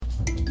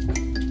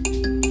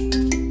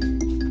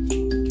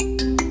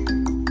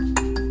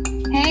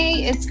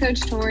it's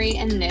Coach Tori,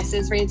 and this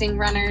is Raising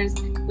Runners.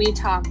 We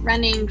talk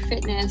running,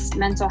 fitness,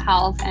 mental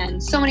health,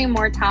 and so many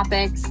more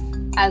topics.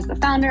 As the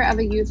founder of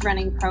a youth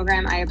running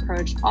program, I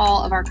approach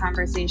all of our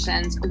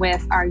conversations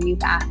with our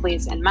youth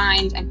athletes in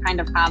mind and kind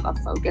of have a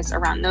focus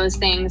around those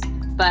things.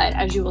 But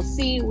as you will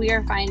see, we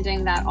are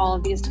finding that all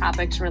of these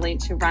topics relate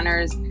to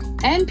runners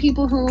and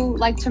people who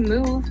like to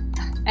move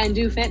and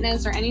do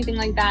fitness or anything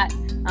like that.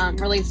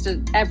 Relates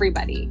to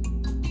everybody.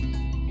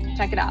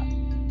 Check it out.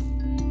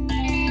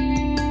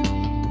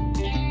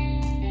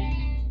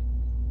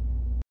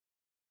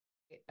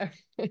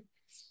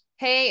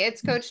 Hey,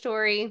 it's Coach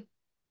Tori,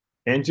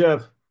 And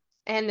Jeff.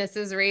 and this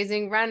is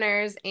Raising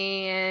Runners,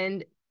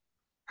 and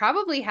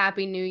probably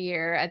Happy New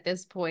Year at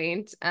this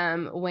point,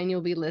 when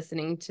you'll be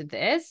listening to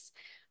this.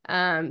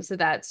 So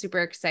that's super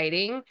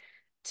exciting.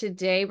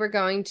 Today we're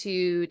going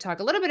to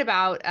talk a little bit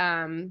about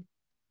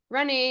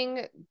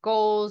running,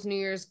 goals, New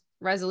Year's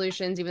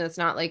resolutions, even though it's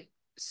not like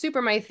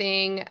super my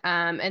thing.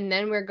 And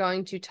then we're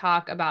going to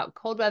talk about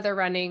cold weather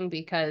running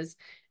because,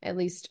 at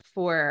least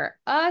for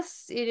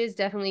us, it is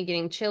definitely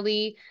getting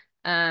chilly.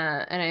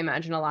 And I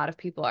imagine a lot of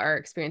people are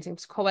experiencing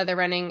cold weather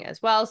running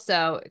as well.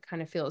 So it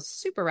kind of feels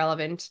super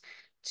relevant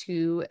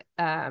to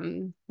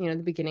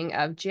the beginning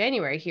of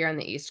January here on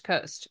the East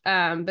Coast.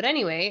 But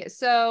anyway,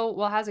 so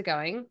well, how's it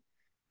going?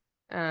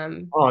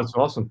 Um, Oh, it's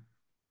awesome.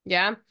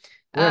 yeah.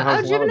 Yeah, Oh,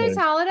 how's did the you have a nice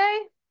holidays?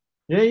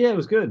 holiday? Yeah, it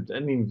was good.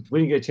 I mean, we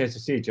didn't get a chance to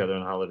see each other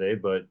on holiday,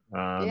 but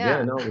yeah,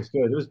 Yeah. no, it was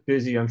good. It was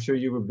busy. I'm sure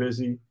you were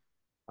busy.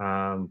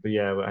 But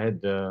yeah, I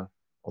had a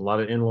lot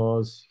of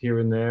in-laws here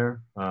and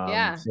there.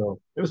 Yeah.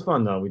 So it was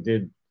fun though. We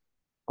did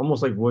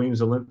almost like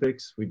Williams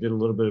Olympics. We did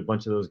a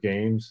bunch of those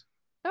games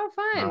Oh,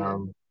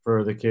 fun.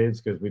 for the kids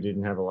because we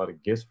didn't have a lot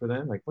of gifts for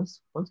them. Like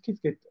once kids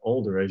get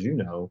older, as you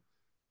know,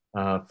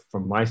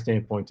 from my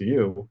standpoint to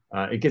you,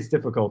 it gets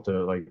difficult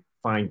to like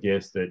find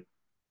gifts that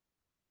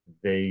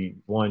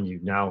you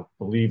now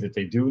believe that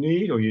they do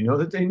need, or you know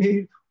that they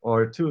need,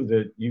 or two,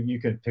 that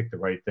you can pick the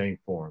right thing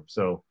for them.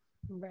 So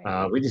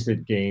Right. we just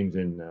did games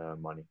and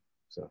money.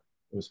 So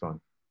it was fun.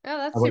 Oh,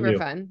 that's How about super you?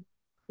 fun.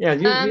 Yeah,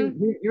 Um,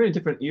 you're in a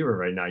different era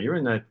right now. You're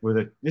in that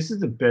where this is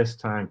the best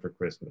time for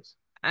Christmas.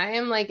 I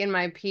am like in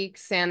my peak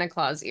Santa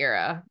Claus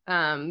era.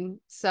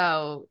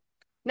 So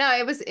no,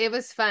 it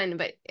was fun,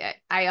 but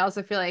I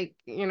also feel like,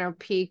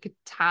 peak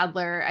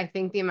toddler. I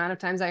think the amount of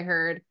times I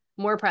heard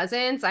more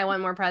presents, I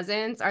want more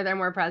presents. Are there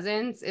more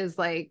presents? Is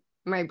like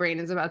my brain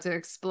is about to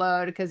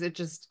explode because it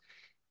just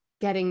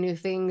getting new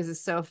things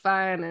is so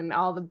fun and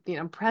all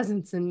the,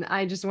 presents, and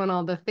I just want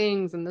all the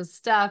things and the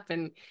stuff.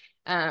 And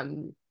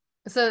um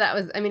so that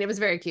was, I mean, it was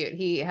very cute.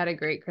 He had a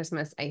great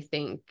Christmas, I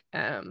think.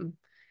 And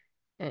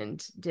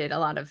did a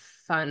lot of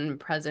fun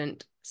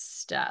present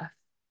stuff.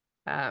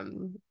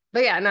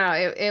 But yeah, no,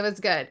 it was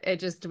good. It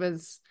just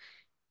was,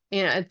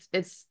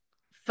 it's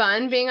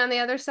fun being on the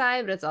other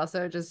side, but it's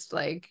also just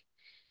like,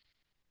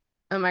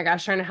 oh my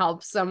gosh, trying to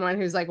help someone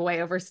who's like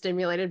way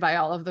overstimulated by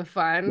all of the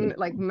fun,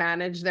 like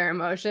manage their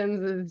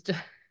emotions is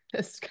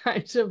just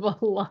kind of a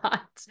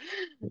lot.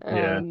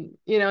 Yeah. And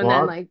Well,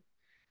 then like,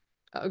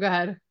 oh, go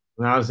ahead.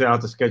 I'll have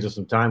to schedule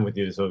some time with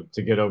you so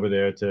to get over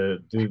there to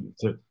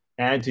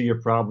add to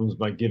your problems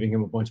by giving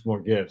him a bunch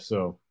more gifts.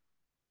 So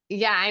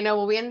Yeah, I know.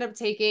 Well, we ended up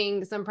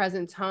taking some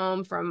presents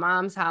home from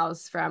mom's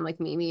house from like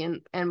Mimi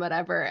and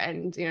whatever.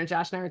 And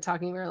Josh and I were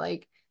talking. We were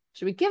like,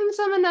 should we give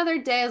them another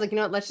day? I was like,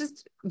 what? Let's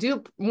just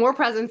do more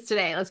presents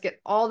today. Let's get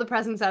all the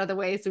presents out of the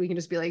way so we can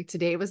just be like,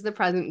 today was the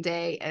present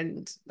day,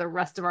 and the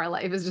rest of our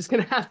life is just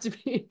gonna have to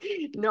be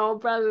no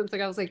presents.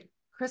 Like I was like,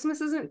 Christmas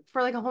isn't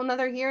for like a whole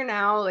nother year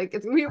now. Like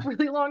it's gonna be a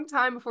really long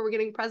time before we're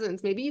getting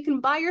presents. Maybe you can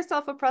buy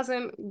yourself a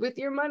present with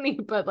your money,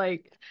 but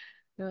like,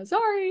 no,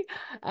 sorry.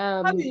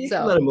 I mean, you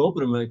can let So them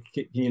open them. Like,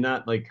 can you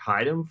not like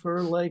hide them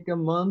for like a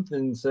month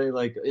and say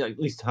like yeah, at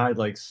least hide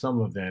like some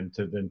of them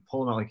to then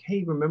pull them out like,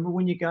 hey, remember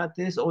when you got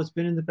this? Oh, it's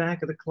been in the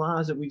back of the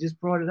closet. We just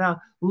brought it out.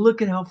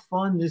 Look at how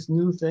fun this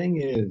new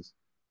thing is.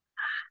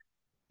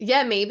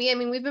 yeah, maybe. I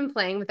mean, we've been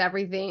playing with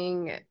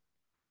everything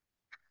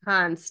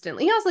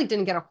constantly. He also like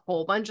didn't get a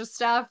whole bunch of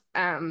stuff.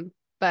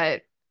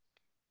 But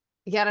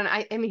yeah, and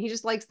I mean, he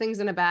just likes things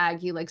in a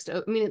bag. He likes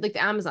to, I mean, like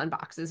the Amazon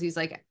boxes. He's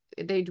like,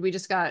 we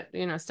just got,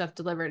 stuff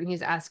delivered, and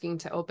he's asking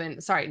to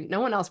open. Sorry,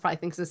 no one else probably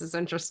thinks this is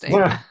interesting.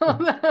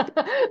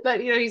 But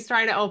he's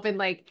trying to open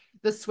like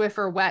the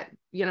Swiffer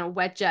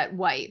wet jet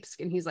wipes.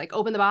 And he's like,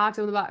 open the box,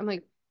 open the box. I'm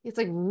like, it's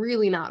like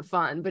really not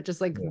fun, but just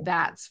like Yeah.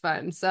 that's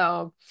fun.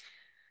 So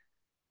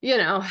you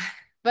know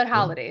but Well,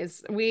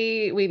 holidays,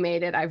 we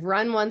made it. I've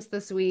run once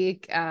this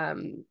week.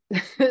 So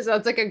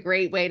it's like a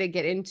great way to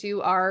get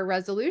into our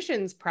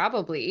resolutions,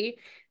 probably.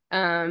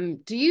 Do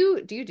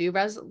you do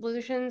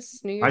resolutions,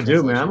 New I Year's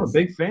do, man. I'm a resolutions?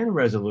 big fan of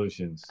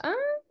resolutions. I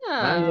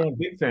Ah, yeah,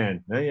 big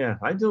fan. Yeah,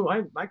 I do.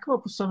 I come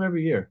up with some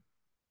every year.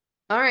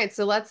 all right,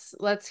 so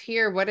let's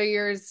hear, what are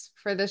yours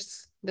for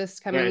this Yeah,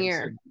 coming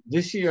year?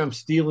 this year I'm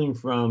stealing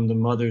from the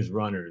Mother's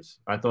Runners.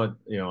 I thought,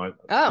 just Oh,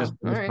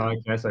 for all this right.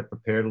 podcast, I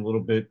prepared a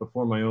little bit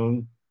before my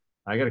own.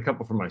 I got a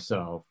couple for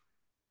myself.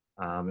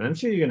 And I'm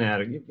sure you're gonna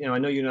add. I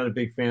know you're not a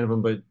big fan of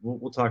them, but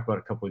we'll talk about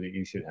a couple that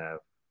you should have.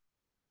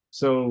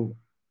 So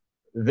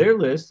their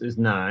list is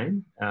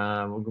nine.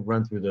 We'll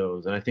run through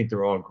those, and I think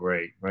they're all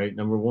great, right?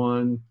 Number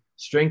one,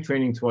 strength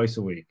training twice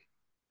a week,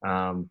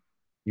 um,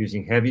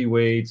 using heavy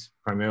weights,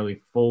 primarily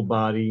full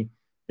body.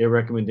 Their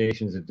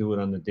recommendation is to do it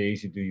on the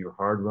days you do your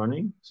hard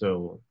running.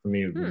 So for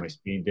me, it would be my Hmm.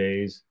 speed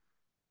days.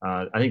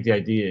 I think the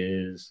idea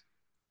is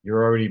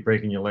you're already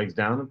breaking your legs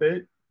down a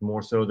bit,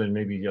 more so than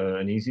maybe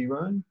an easy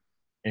run,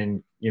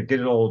 and get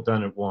it all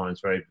done at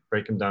once, right?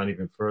 Break them down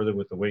even further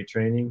with the weight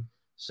training.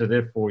 So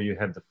therefore, you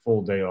have the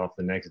full day off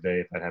the next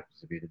day if that happens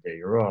to be the day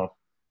you're off.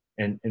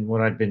 And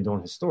what I've been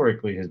doing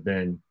historically has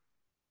been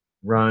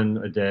run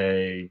a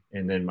day,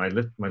 and then my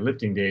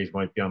lifting days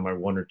might be on my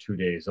 1 or 2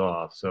 days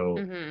off. So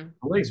Hmm.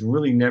 my legs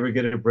really never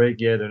get a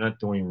break. Yeah, they're not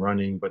doing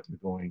running, but they're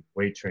doing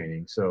weight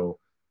training. So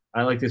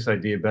I like this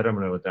idea better. I'm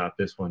going to adopt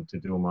this one to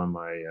do them on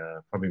my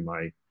probably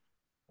my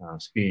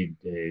speed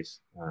days.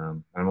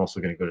 I'm also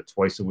going to go to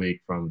twice a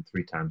week from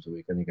 3 times a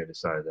week. I think I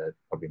decided that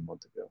probably a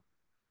month ago.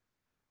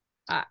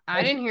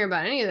 I didn't hear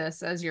about any of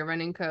this as your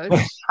running coach,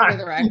 for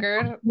the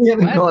record. We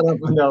haven't What? caught up.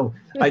 No,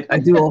 I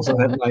do also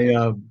have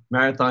my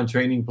marathon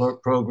training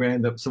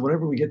program. So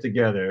whenever we get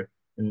together,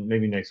 and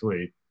maybe next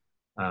week,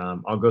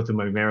 I'll go through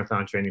my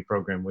marathon training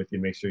program with you,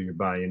 make sure you're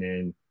buying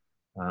in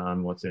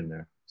on what's in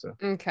there. So,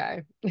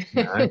 Okay.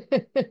 all right.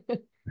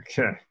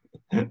 Okay.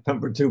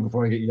 Number two,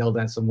 before I get yelled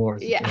at some more,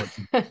 is the Yeah.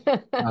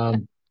 penalty.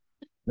 Um,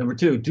 Number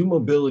two, do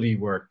mobility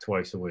work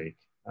twice a week.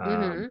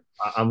 Hmm.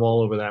 I'm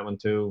all over that one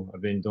too.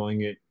 I've been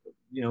doing it,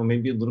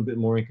 maybe a little bit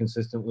more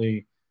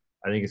inconsistently.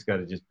 I think it's got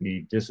to just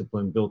be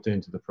discipline built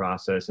into the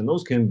process. And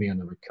those can be on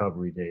the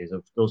recovery days.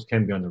 Those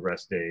can be on the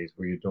rest days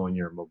where you're doing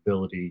your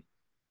mobility,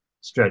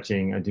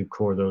 stretching. I do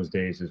core those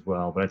days as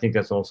well. But I think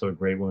that's also a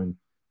great one,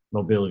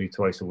 mobility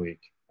twice a week.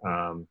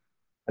 Um,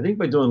 I think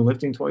by doing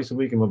lifting twice a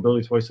week and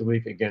mobility twice a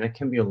week, again, it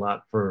can be a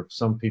lot for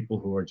some people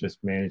who are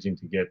just managing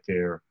to get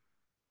their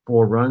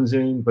 4 runs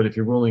in. But if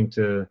you're willing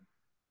to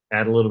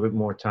add a little bit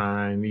more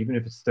time, even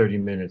if it's 30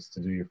 minutes to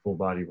do your full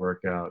body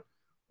workout,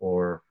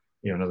 or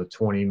another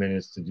 20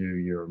 minutes to do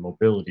your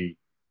mobility,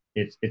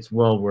 it's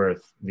well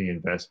worth the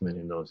investment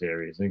in those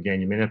areas. And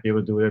again, you may not be able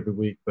to do it every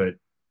week, but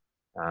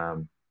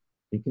um,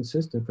 be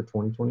consistent for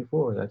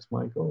 2024. That's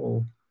my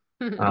goal.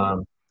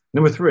 Um,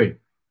 Number three,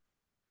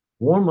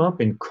 warm up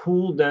and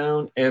cool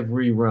down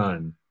every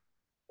run.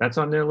 That's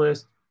on their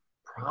list.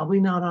 Probably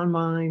not on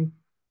mine.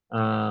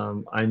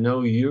 I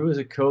know you as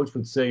a coach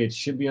would say it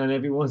should be on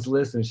everyone's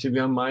list and it should be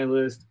on my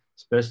list,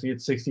 especially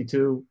at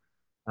 62.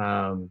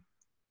 Um,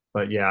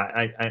 but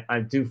yeah,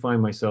 I do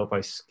find myself I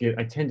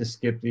tend to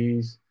skip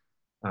these.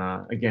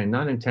 Again,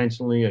 not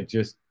intentionally. I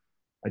just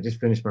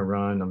finished my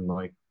run. I'm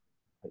like,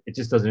 it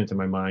just doesn't enter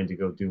my mind to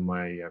go do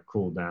my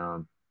cool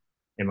down.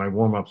 And my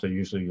warm ups are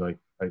usually like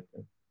I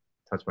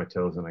touch my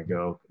toes and I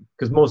go,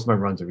 because most of my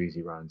runs are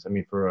easy runs. I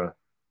mean, for a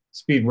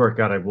speed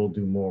workout, I will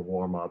do more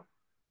warm up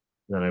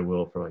than I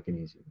will for like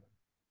an easy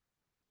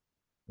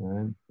run.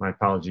 And my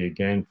apology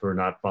again for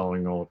not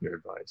following all of your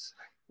advice.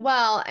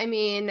 Well, I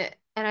mean,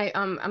 and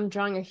I'm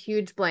drawing a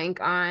huge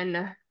blank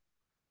on,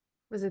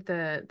 was it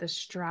the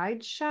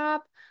Stride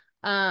Shop?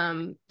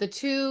 The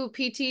two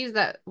PTs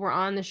that were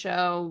on the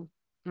show,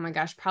 oh my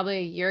gosh, probably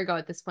a year ago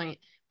at this point,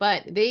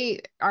 but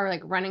they are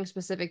like running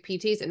specific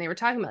PTs, and they were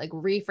talking about like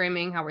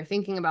reframing how we're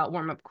thinking about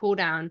warm up, cool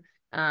down.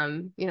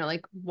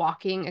 Like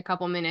walking a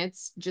couple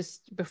minutes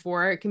just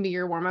before it can be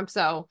your warm up.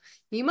 So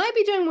you might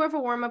be doing more of a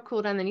warm up,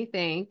 cool down than you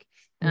think.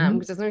 Mhm.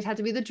 Because it doesn't always have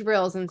to be the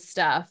drills and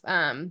stuff.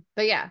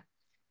 But yeah.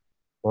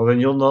 Well,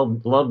 then you'll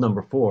love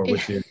number four,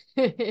 which is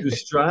do I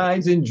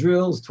strides and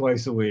drills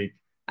twice a week.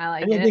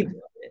 like And I it.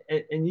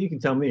 think, and you can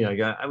tell me, like,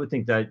 I would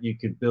think that you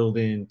could build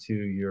into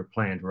your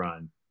planned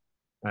run.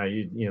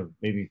 Maybe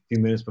a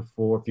few minutes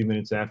before, a few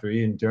minutes after,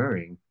 even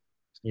during,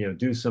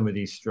 do some of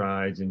these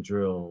strides and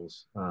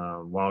drills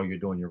while you're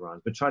doing your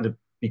runs, but try to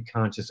be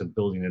conscious of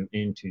building them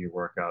into your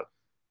workout.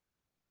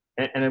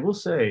 And I will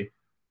say,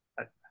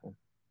 I,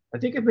 I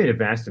think I've made a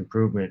vast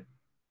improvement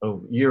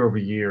year over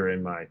year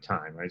in my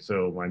time, right?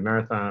 So my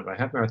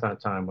half marathon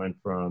time went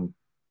from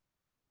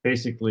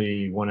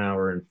basically 1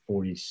 hour and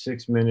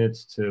 46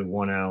 minutes to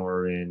 1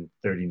 hour and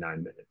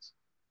 39 minutes,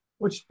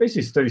 which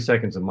basically is 30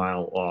 seconds a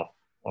mile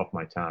off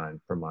my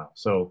time per mile.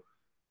 So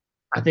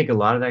I think a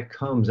lot of that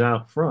comes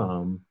out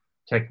from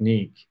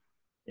technique,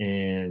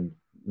 and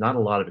not a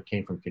lot of it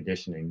came from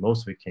conditioning.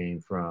 Most of it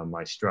came from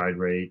my stride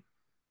rate,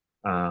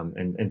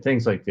 and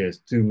things like this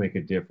do make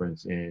a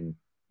difference in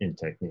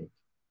technique.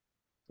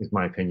 Is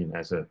my opinion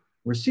as a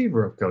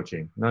receiver of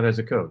coaching, not as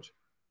a coach.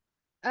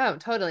 Oh,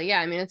 totally.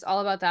 Yeah. I mean, it's all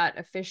about that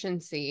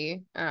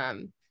efficiency.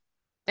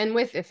 And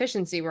with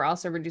efficiency, we're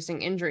also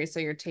reducing injury. So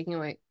you're taking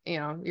away,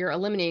 you're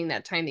eliminating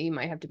that time that you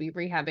might have to be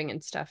rehabbing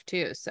and stuff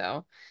too.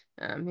 So,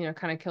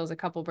 kind of kills a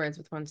couple birds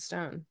with one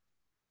stone.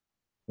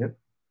 Yep.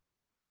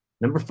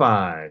 Number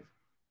five,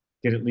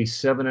 get at least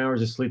 7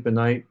 hours of sleep a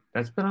night.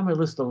 That's been on my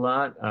list a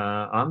lot.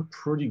 I'm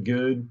pretty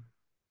good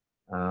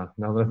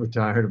now that I've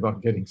retired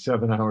about getting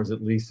 7 hours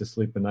at least to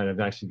sleep a night. I've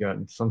actually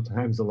gotten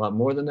sometimes a lot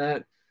more than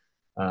that.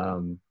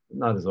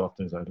 Not as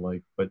often as I'd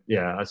like, but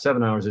yeah,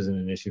 7 hours isn't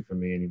an issue for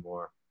me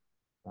anymore.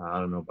 I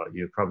don't know about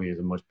you. It probably is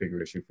a much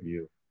bigger issue for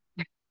you.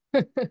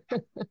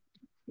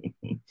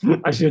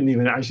 I shouldn't Yeah,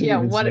 even say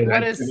that. what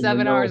I is shouldn't even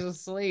 7 hours know. of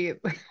sleep?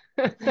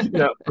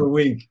 Yeah, per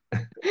week.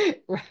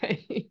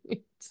 Right.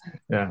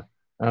 Yeah.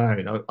 All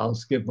right. I'll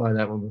skip by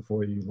that one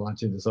before you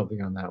launch into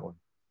something on that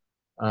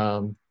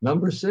one.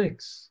 Number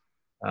six,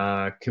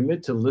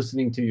 commit to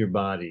listening to your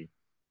body.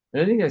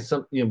 And I think that's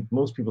something,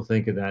 most people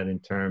think of that in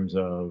terms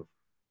of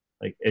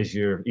like as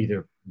you're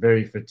either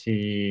very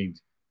fatigued,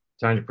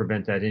 trying to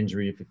prevent that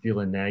injury, if you feel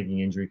a nagging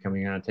injury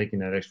coming on, taking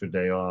that extra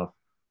day off.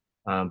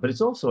 But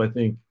it's also, I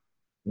think,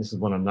 this is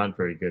one I'm not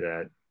very good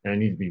at, and I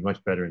need to be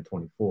much better in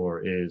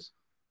 24, is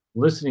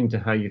listening to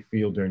how you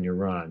feel during your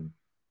run.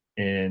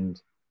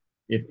 And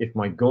if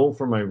my goal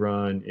for my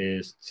run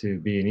is to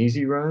be an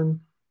easy run,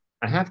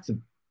 I have to,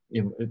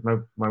 if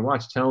my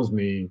watch tells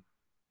me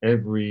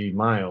every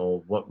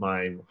mile what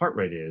my heart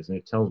rate is, and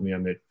it tells me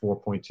I'm at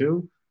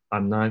 4.2.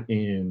 I'm not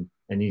in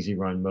an easy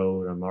run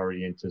mode. I'm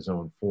already into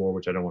zone 4,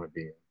 which I don't want to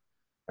be in.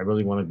 I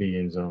really want to be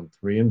in zone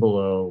 3 and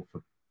below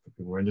for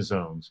people who are into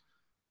zones.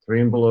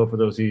 3 and below for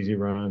those easy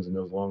runs and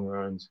those long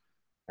runs,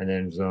 and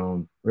then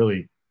zone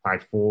really high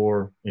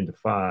 4 into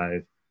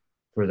 5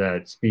 for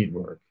that speed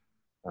work.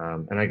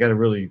 And I got to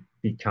really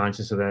be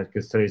conscious of that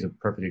because today's a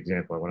perfect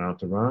example. I went out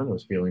to run, I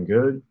was feeling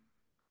good.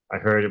 I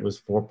heard it was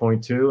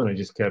 4.2, and I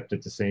just kept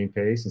at the same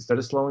pace instead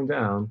of slowing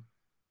down,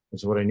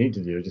 which is what I need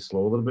to do. Just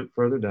slow a little bit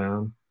further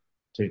down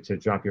to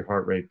drop your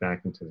heart rate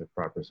back into the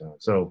proper zone.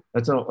 So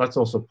that's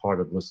also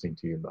part of listening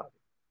to your body.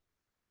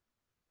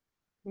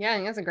 Yeah, I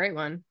think that's a great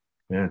one.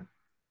 Yeah.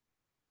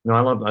 No,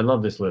 I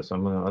love this list. I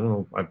don't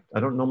know I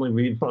don't normally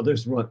read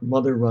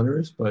mother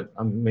runners, but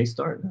I may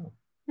start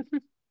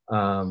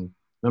now.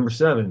 Number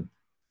seven,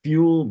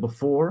 fuel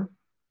before,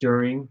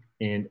 during,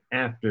 and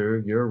after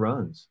your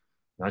runs.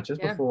 Not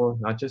just Yeah. before,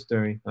 not just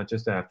during, not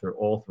just after,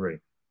 all three.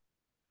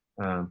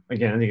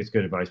 Again, I think it's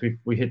good advice.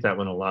 We hit that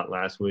one a lot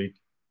last week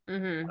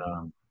Hmm.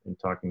 in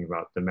talking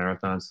about the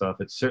marathon stuff.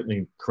 It's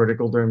certainly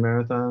critical during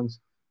marathons.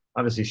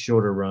 Obviously,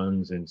 shorter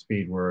runs and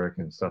speed work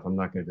and stuff. I'm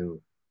not going to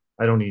do.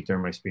 I don't eat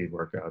during my speed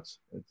workouts.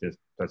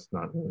 That's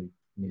not really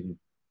needed.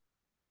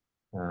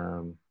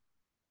 Um,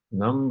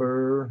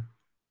 number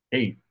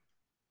eight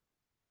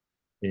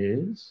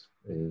is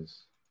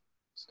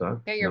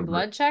stuck. Get your Number.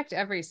 blood checked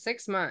every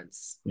 6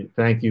 months.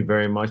 Thank you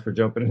very much for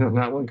jumping in on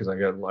that one because I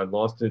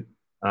lost it.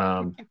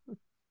 Um,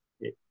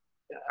 it-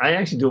 I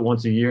actually do it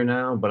once a year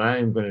now, but I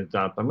am going to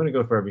adopt. I'm going to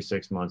go for every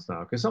 6 months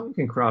now because something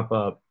can crop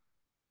up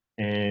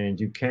and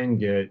you can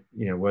get,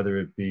 whether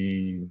it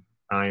be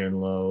iron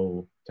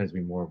low, tends to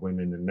be more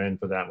women than men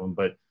for that one,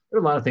 but there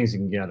are a lot of things that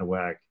can get out of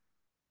whack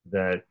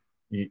that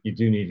you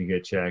do need to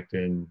get checked,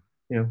 and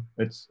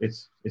it's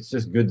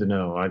just good to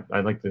know. I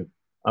like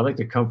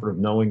the comfort of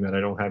knowing that I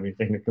don't have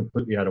anything that's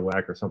completely out of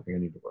whack or something I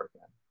need to work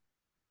on.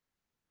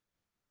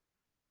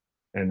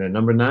 And then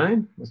number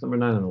nine, what's number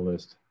nine on the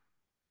list?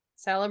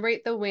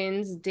 Celebrate the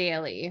wins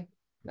daily.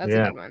 That's a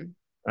Yeah, good one.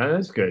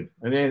 that's good.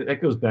 I mean,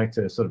 that goes back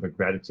to sort of a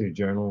gratitude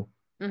journal.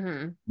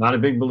 Mm-hmm. Not a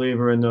big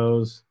believer in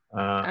those.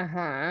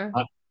 Uh-huh.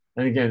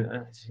 And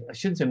again, I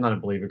shouldn't say I'm not a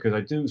believer because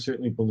I do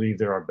certainly believe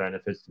there are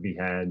benefits to be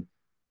had.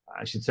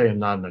 I should say I'm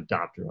not an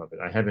adopter of it.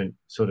 I haven't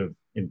sort of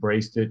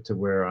embraced it to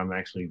where I'm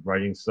actually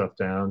writing stuff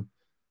down.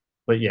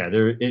 But yeah,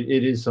 it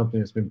is something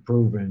that's been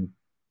proven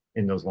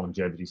in those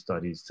longevity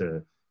studies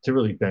to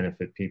really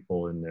benefit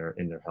people in their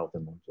health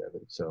and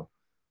longevity. So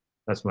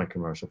that's my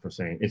commercial for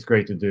saying it's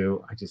great to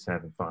do. I just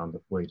haven't found a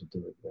way to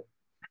do it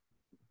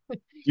yet.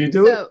 Do you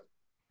do it? So,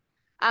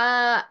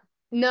 uh,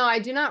 no, I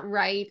do not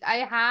write. I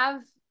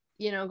have,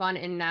 gone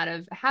in and out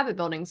of habit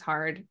building's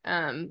hard.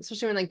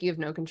 Especially when like you have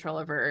no control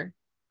over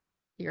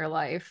your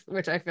life,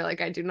 which I feel like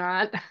I do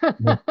not.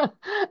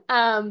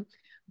 Um,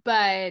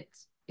 but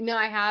no,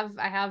 I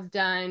have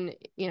done,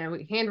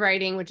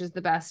 handwriting, which is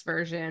the best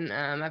version.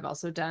 I've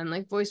also done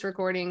like voice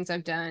recordings.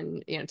 I've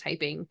done,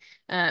 typing.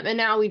 And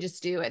now we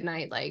just do at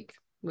night, like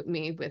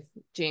with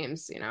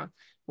James,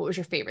 what was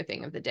your favorite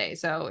thing of the day?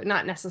 So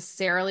not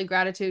necessarily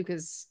gratitude,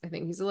 because I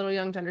think he's a little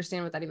young to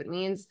understand what that even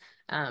means.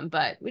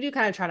 But we do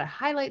kind of try to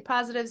highlight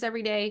positives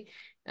every day.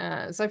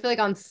 So I feel like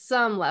on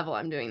some level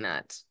I'm doing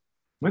that.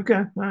 Okay.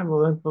 All right. Well,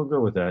 then we'll go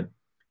with that.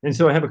 And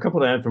so I have a couple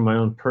to add from my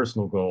own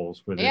personal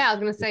goals for Yeah, I was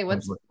this. gonna say,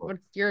 what's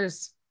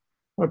yours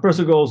My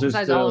personal goals is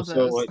besides all of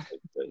those?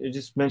 I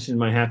just mentioned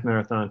my half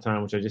marathon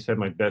time, which I just had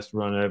my best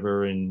run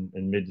ever in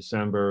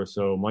mid-December.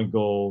 So my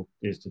goal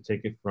is to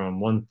take it from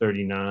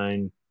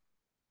 139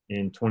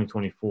 in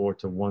 2024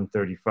 to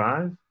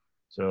 135.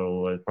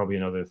 So probably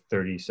another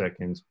 30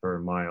 seconds per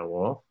mile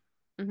off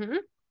Hmm.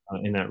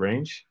 in that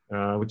range,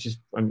 which is,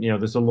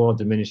 there's a law of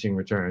diminishing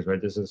returns, right?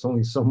 There's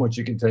only so much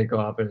you can take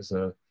off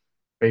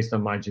based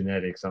on my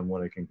genetics on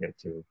what I can get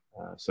to.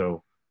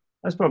 So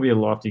that's probably a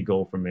lofty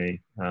goal for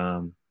me.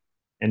 And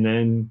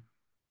then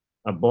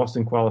a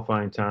Boston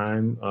qualifying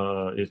time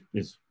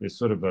is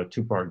sort of a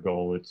two-part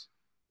goal. It's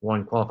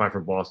one, qualify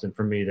for Boston.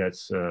 For me,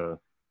 that's a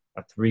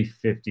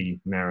 350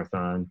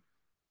 marathon,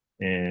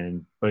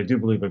 but I do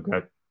believe I've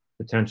got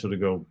potential to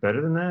go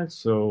better than that.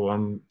 So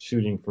I'm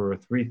shooting for a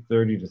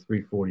 3:30 to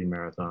 3:40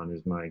 marathon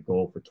is my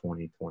goal for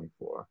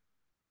 2024.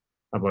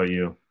 How about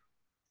you?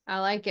 I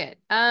like it.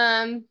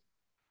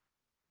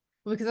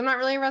 Because I'm not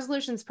really a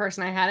resolutions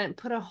person, I hadn't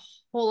put a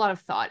whole lot of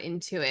thought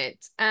into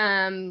it.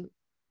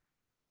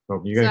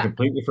 Well, you're going So to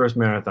complete your first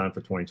marathon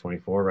for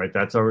 2024, right?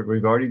 That's already,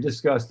 we've already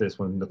discussed this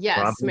one, the yes,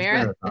 Providence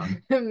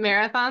Marathon.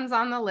 marathons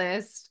on the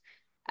list.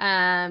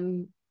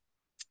 Um,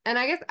 and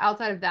I guess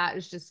outside of that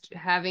is just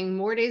having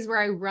more days where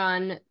I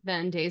run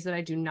than days that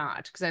I do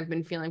not, because I've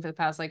been feeling for the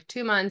past like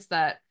 2 months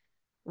that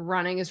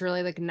running is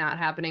really like not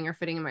happening or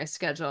fitting in my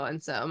schedule.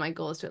 And so my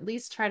goal is to at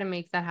least try to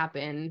make that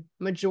happen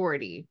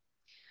majority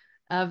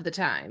of the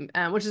time,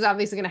 which is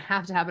obviously going to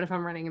have to happen if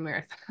I'm running a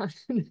marathon.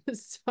 Do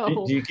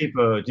So, you keep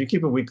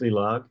a weekly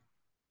log?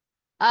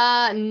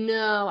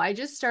 no, I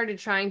just started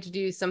trying to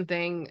do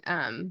something,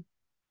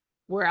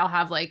 where I'll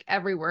have like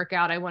every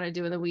workout I want to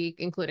do in the week,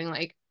 including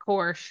like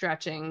core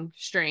stretching,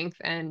 strength,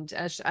 and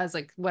as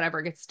like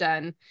whatever gets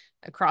done,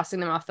 crossing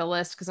them off the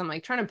list. Cause I'm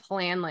like trying to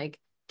plan, like,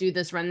 do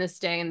this run this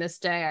day and this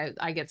day.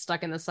 I get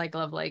stuck in the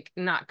cycle of like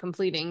not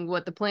completing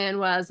what the plan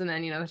was. And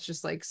then, it's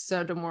just like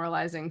so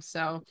demoralizing.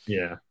 So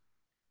Yeah.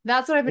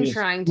 that's what I've been It's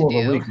trying to more of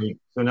a do. weekly.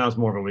 So now it's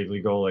more of a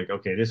weekly goal. Like,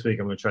 okay, this week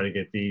I'm going to try to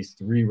get these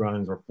 3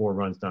 runs or 4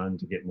 runs done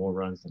to get more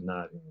runs than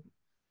not.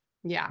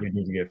 Yeah. You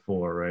need to get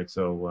 4, right?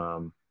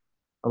 So,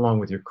 along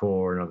with your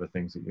core and other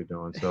things that you're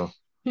doing. So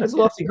that's a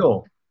lofty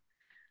goal.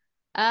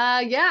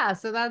 Yeah,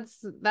 so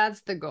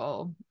that's the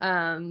goal.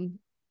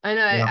 I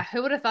know Yeah. I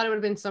would have thought it would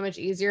have been so much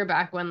easier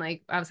back when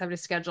like I was having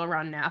to schedule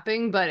around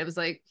napping, but it was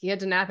like he had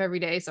to nap every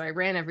day, so I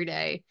ran every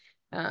day.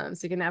 So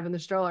you can nap in the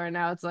stroller, and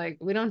now it's like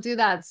we don't do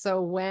that.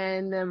 So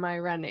when am I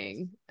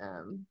running?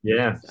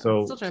 Yeah. So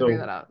So, still trying to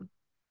figure that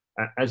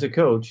so out. as a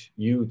coach,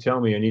 you tell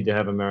me I need to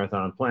have a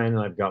marathon plan, and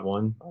I've got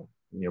one.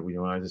 We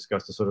want to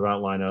discuss the sort of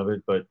outline of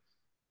it, but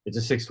it's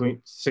a 6 week,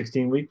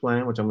 16-week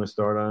plan, which I'm going to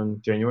start on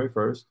January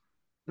 1st.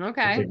 We'll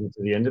Okay. take it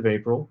to the end of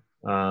April,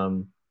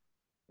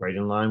 right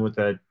in line with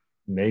that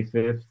May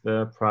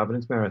 5th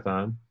Providence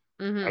Marathon.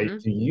 Mm-hmm.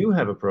 Do you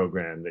have a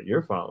program that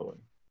you're following?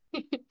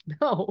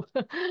 No.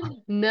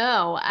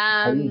 No.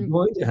 Are you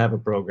going to have a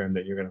program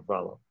that you're going to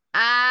follow?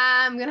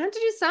 I'm gonna have to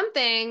do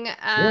something.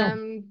 Yeah,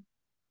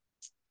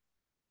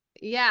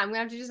 Yeah, I'm gonna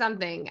have to do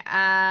something. this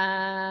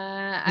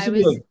I would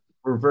be was, like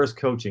reverse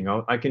coaching.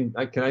 I can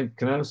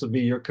also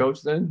be your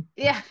coach then?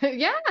 yeah,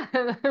 yeah,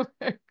 that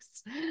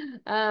works.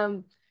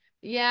 Um,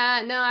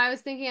 yeah, no, I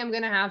was thinking I'm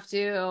gonna have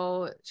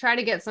to try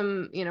to get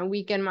some,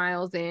 weekend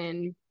miles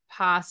in,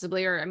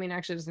 possibly, or I mean,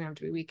 actually, it doesn't have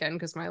to be weekend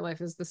because my life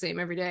is the same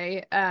every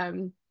day.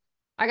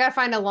 I gotta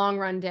find a long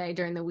run day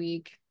during the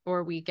week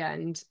or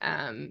weekend,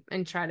 and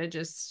try to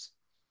just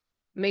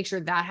make sure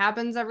that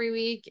happens every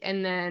week.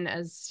 And then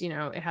as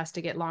it has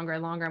to get longer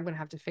and longer, I'm gonna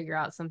have to figure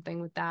out something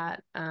with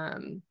that.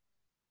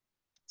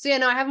 So yeah,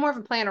 no, I have more of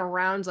a plan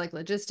around like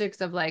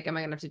logistics of like, am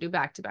I gonna have to do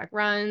back-to-back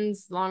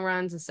runs, long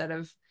runs, instead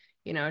of,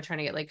 trying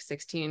to get like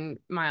 16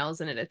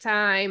 miles in at a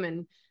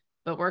time.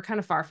 But we're kind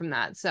of far from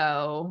that.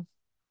 So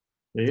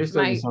Yeah, yours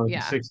doesn't my, sound like a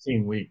yeah,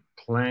 16-week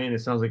plan. It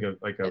sounds like a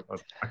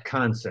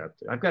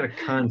concept. I've got a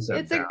concept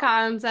it's a down.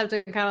 concept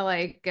to kind of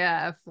like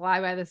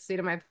fly by the seat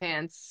of my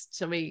pants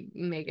till we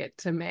make it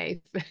to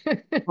May.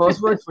 Well,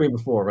 it's worked for you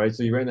before, right?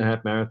 So you ran a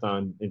half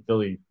marathon in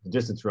Philly, the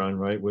distance run,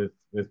 right? With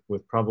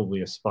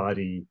probably a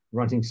spotty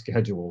running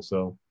schedule.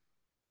 So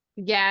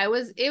Yeah, it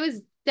was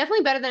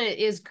definitely better than it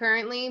is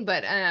currently,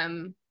 but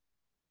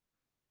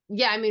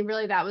yeah, I mean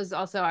really that was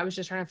also I was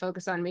just trying to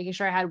focus on making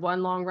sure I had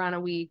one long run a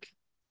week.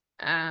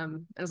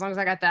 And as long as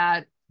I got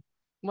that,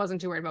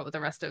 wasn't too worried about what the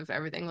rest of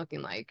everything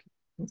looking like.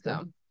 okay,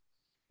 So,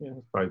 yeah,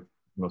 that's probably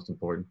most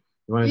important.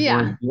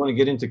 yeah, You want to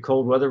get into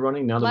cold weather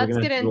running now that we're let's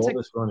going get to do all into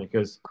this running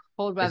because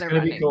cold it's weather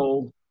going to be running.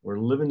 cold. We're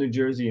living in New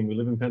Jersey and we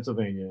live in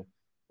Pennsylvania,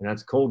 and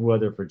that's cold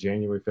weather for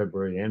January,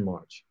 February, and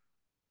March.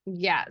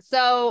 Yeah.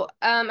 So,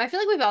 I feel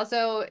like we've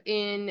also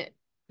in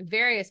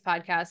various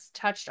podcasts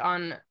touched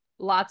on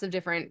lots of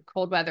different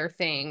cold weather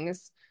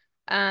things.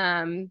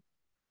 Um,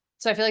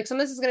 So I feel like some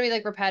of this is going to be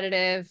like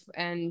repetitive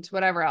and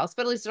whatever else,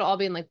 but at least it'll all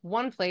be in like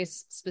one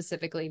place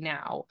specifically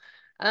now.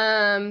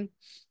 Um,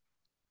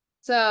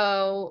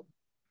 so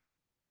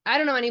I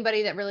don't know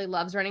anybody that really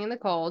loves running in the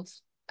cold.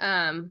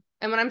 And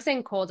when I'm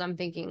saying cold, I'm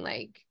thinking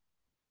like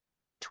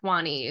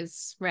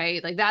 20s,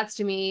 right? Like that's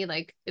to me,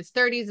 like it's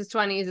 30s, it's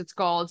 20s, it's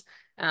cold.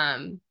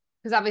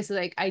 Because obviously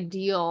like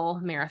ideal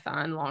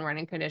marathon, long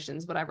running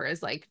conditions, whatever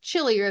is like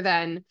chillier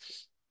than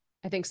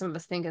I think some of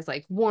us think is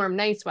like warm,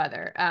 nice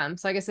weather.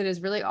 So I guess it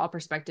is really all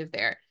perspective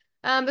there.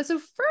 But so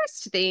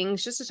first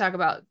things, just to talk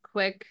about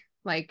quick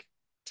like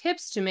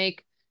tips to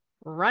make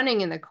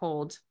running in the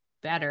cold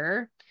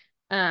better.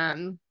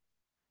 Um,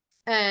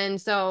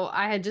 and so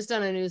I had just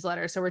done a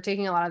newsletter. So we're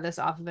taking a lot of this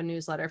off of a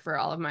newsletter for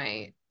all of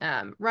my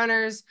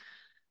runners.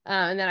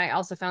 And then I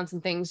also found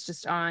some things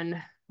just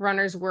on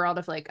Runner's World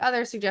of like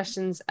other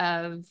suggestions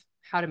of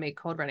how to make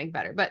cold running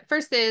better. But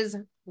first is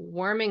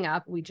warming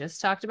up. We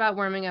just talked about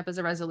warming up as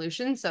a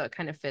resolution, so it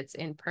kind of fits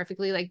in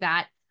perfectly like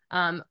that.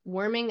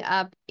 Warming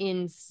up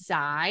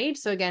inside.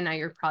 So again, now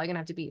you're probably gonna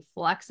have to be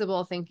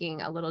flexible,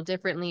 thinking a little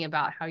differently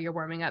about how you're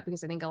warming up,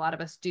 because I think a lot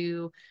of us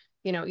do,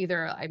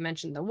 either I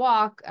mentioned the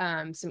walk,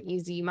 some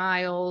easy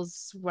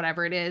miles,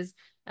 whatever it is,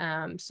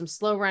 some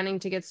slow running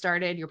to get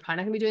started. You're probably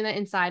not gonna be doing that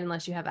inside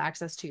unless you have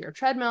access to your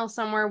treadmill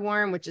somewhere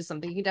warm, which is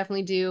something you can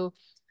definitely do.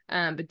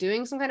 But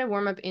doing some kind of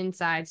warm up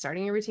inside,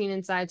 starting your routine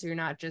inside, so you're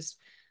not just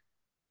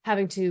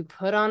having to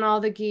put on all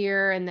the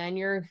gear and then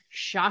you're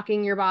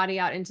shocking your body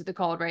out into the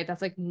cold, right?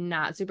 That's like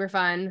not super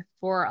fun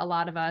for a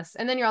lot of us.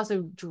 And then you're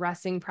also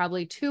dressing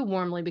probably too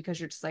warmly because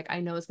you're just like, I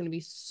know it's going to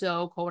be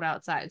so cold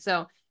outside.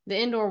 So the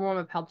indoor warm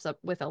up helps up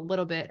with a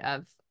little bit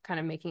of kind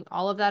of making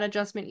all of that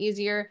adjustment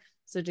easier.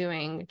 So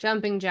doing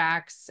jumping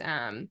jacks,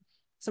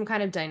 some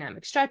kind of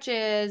dynamic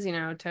stretches,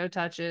 toe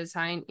touches,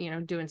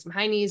 doing some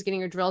high knees,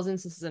 getting your drills in.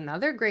 So this is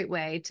another great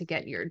way to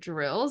get your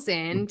drills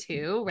in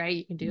too, right?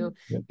 You can do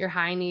your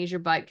high knees, your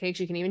butt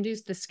kicks. You can even do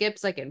the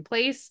skips like in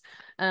place.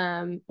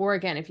 Or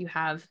again, if you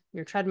have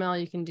your treadmill,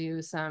 you can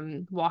do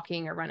some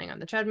walking or running on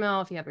the treadmill.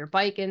 If you have your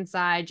bike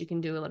inside, you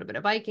can do a little bit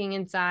of biking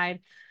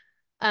inside.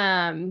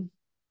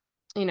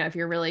 If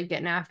you're really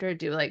getting after it,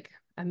 do like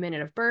a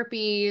minute of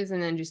burpees and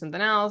then do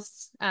something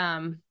else.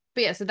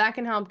 But yeah, so that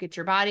can help get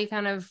your body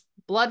kind of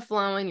blood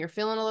flowing. You're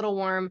feeling a little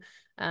warm.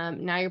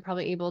 Now you're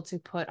probably able to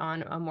put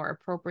on a more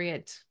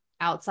appropriate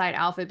outside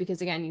outfit,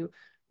 because again, you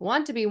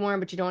want to be warm,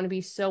 but you don't want to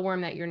be so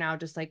warm that you're now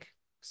just like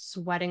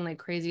sweating like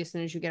crazy as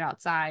soon as you get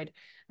outside,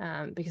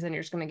 because then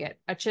you're just going to get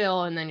a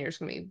chill and then you're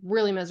just going to be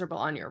really miserable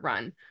on your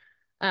run.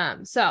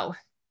 So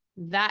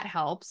that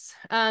helps.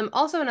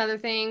 Also another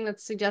thing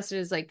that's suggested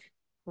is like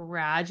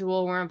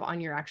gradual warm up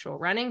on your actual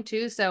running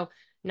too. So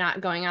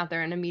not going out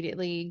there and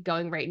immediately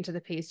going right into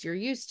the pace you're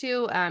used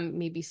to,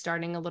 maybe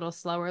starting a little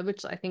slower,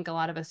 which I think a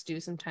lot of us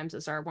do sometimes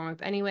as our warm up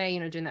anyway,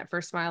 doing that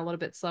first mile a little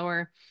bit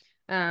slower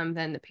than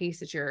the pace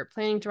that you're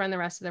planning to run the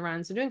rest of the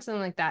run. So doing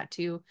something like that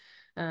too,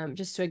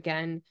 just to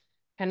again,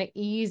 kind of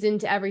ease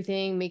into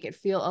everything, make it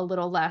feel a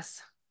little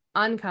less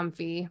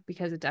uncomfy,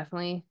 because it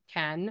definitely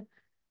can.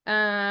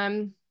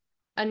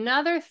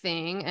 Another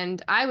thing,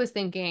 and I was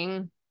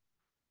thinking,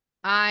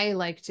 I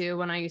like to,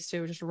 when I used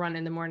to just run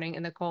in the morning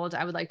in the cold,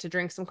 I would like to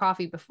drink some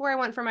coffee before I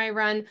went for my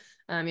run.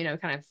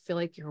 Kind of feel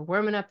like you're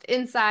warming up the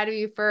inside of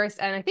you first.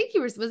 And I think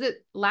was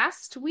it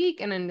last week?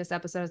 And then this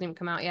episode hasn't even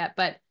come out yet,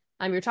 but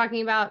you're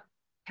talking about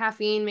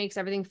caffeine makes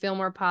everything feel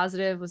more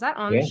positive. Was that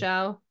on the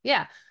show?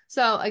 Yeah.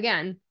 So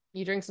again,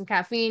 you drink some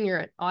caffeine,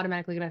 you're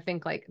automatically going to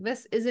think like,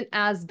 this isn't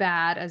as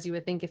bad as you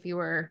would think if you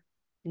were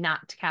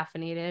not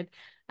caffeinated,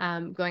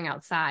 going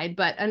outside.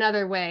 But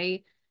another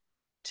way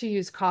to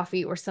use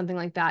coffee or something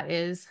like that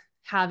is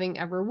having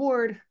a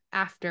reward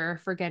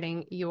after for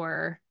getting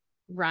your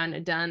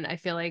run done. I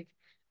feel like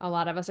a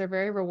lot of us are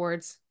very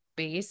rewards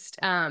based.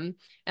 And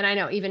I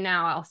know even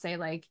now I'll say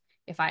like,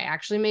 if I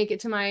actually make it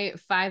to my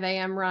 5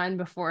 a.m. run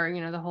before,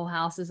 the whole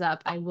house is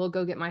up, I will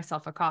go get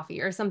myself a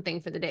coffee or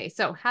something for the day.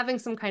 So having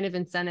some kind of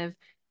incentive,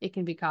 it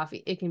can be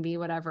coffee, it can be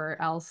whatever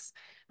else,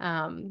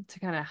 to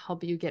kind of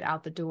help you get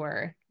out the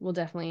door, will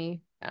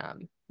definitely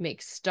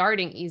make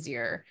starting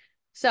easier.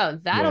 So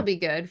that'll be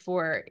good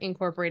for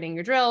incorporating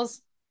your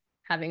drills,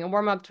 having a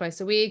warm up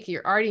twice a week.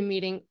 You're already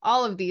meeting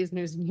all of these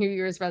New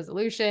Year's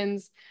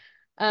resolutions.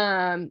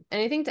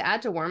 Anything to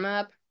add to warm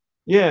up?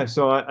 Yeah,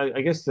 so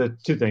I guess the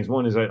two things.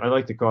 One is I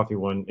like the coffee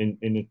one.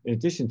 In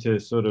addition to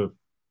sort of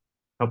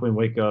helping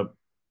wake up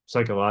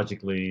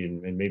psychologically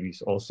and maybe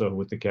also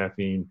with the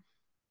caffeine,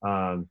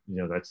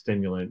 that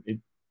stimulant.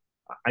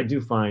 I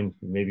do find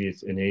maybe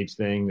it's an age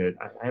thing that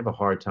I have a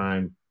hard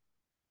time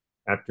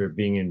after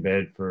being in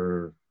bed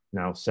for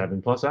now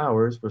 7+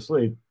 hours for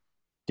sleep,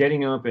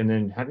 getting up and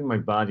then having my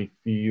body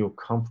feel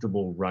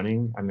comfortable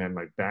running. I mean,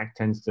 my back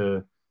tends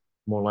to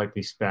more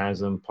likely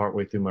spasm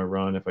partway through my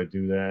run if I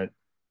do that.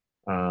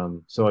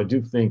 So I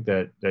do think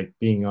that like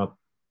being up,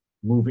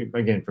 moving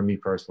again for me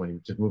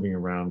personally, just moving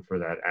around for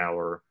that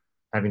hour,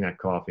 having that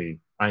coffee,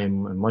 I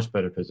am in a much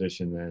better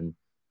position than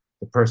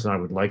the person I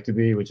would like to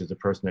be, which is the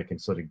person that can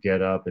sort of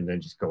get up and then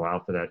just go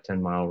out for that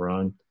 10-mile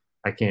run.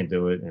 I can't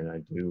do it, and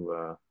I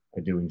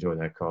do enjoy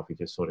that coffee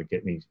to sort of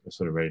get me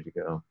sort of ready to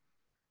go.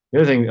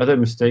 Other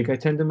mistake I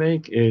tend to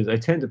make is I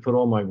tend to put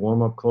all my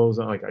warm up clothes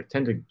on. Like I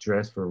tend to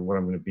dress for what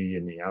I'm going to be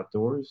in the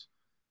outdoors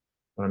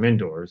when I'm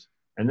indoors,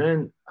 and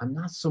then I'm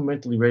not so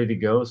mentally ready to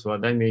go. So I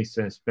may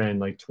spend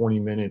like 20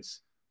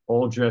 minutes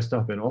all dressed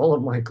up in all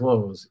of my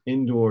clothes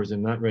indoors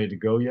and not ready to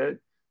go yet.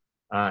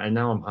 And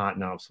now I'm hot,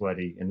 now I'm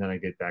sweaty, and then I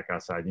get back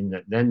outside, and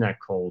then that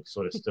cold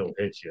sort of still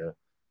hits you.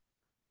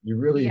 You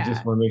really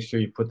just want to make sure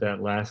you put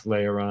that last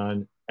layer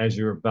on as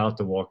you're about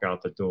to walk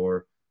out the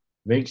door.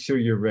 Make sure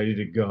you're ready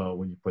to go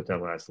when you put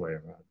that last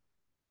layer on.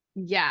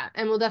 Yeah,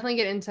 and we'll definitely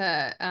get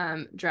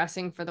into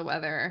dressing for the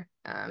weather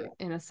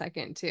in a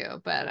second too.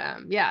 But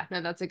yeah,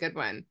 no, that's a good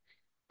one.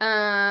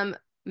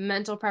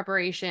 Mental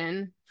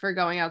preparation for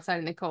going outside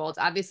in the cold.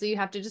 Obviously, you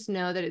have to just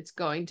know that it's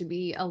going to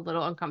be a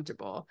little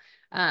uncomfortable.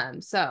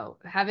 So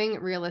having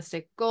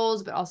realistic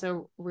goals, but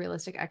also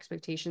realistic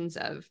expectations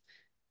of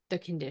the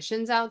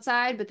conditions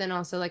outside, but then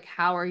also like,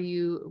 how are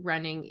you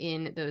running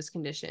in those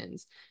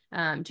conditions?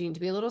 Do you need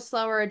to be a little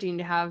slower? Do you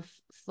need to have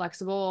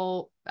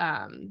flexible,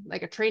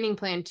 like a training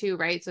plan too,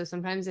 right? So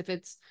sometimes if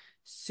it's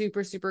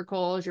super, super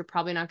cold, you're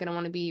probably not going to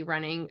want to be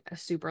running a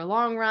super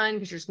long run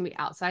because you're just going to be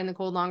outside in the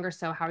cold longer.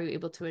 So how are you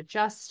able to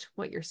adjust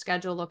what your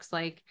schedule looks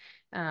like?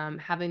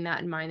 Having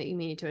that in mind that you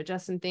may need to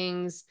adjust some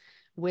things.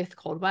 With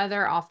cold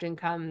weather often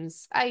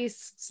comes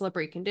ice,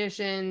 slippery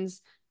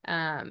conditions,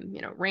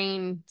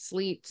 rain,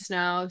 sleet,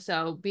 snow.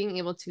 So being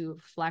able to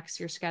flex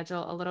your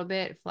schedule a little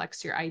bit,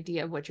 flex your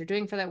idea of what you're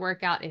doing for that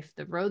workout. If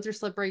the roads are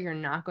slippery, you're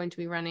not going to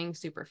be running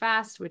super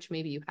fast, which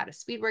maybe you had a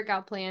speed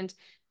workout planned.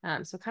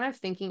 So kind of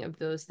thinking of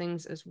those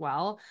things as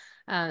well.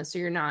 So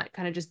you're not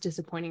kind of just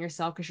disappointing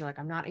yourself because you're like,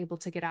 I'm not able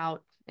to get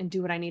out and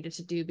do what I needed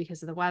to do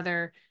because of the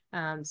weather.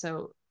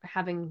 So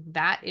having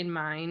that in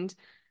mind,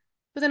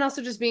 but then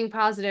also just being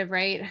positive,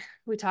 right?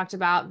 We talked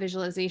about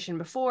visualization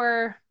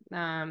before.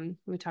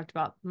 We talked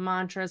about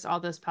mantras, all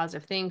those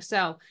positive things.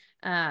 So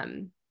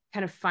kind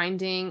of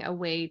finding a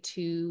way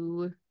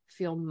to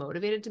feel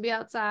motivated to be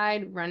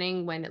outside.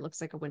 Running when it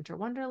looks like a winter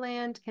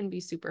wonderland can be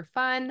super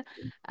fun.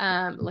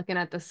 Looking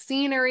at the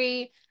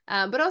scenery,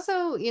 but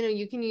also,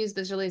 you can use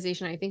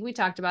visualization. I think we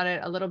talked about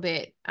it a little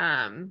bit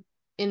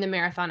in the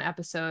marathon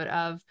episode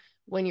of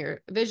when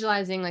you're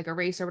visualizing like a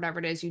race or whatever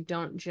it is, you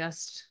don't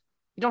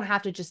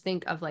have to just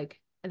think of like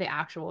the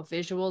actual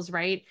visuals,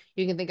 right?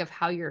 You can think of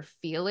how you're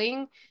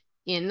feeling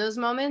in those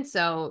moments.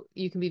 So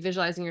you can be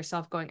visualizing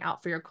yourself going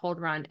out for your cold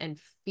run and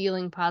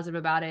feeling positive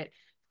about it,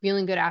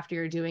 feeling good after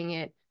you're doing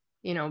it,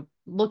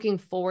 looking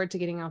forward to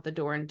getting out the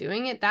door and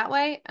doing it that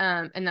way.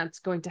 And that's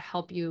going to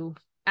help you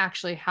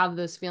actually have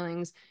those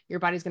feelings. Your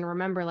body's going to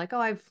remember like,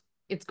 oh,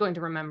 it's going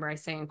to remember, I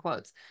say in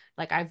quotes,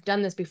 like I've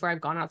done this before. I've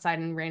gone outside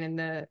and ran in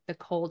the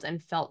cold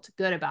and felt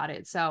good about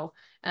it. So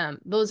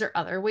those are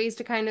other ways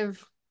to kind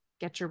of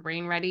get your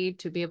brain ready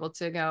to be able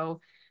to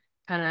go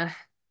kind of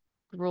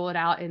rule it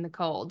out in the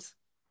cold.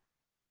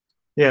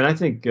 Yeah, and I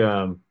think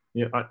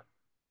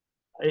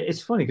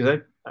it's funny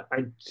because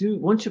I do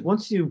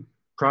once you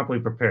properly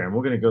prepare, and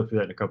we're going to go through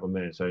that in a couple of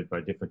minutes, right, by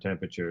different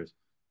temperatures.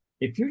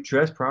 If you're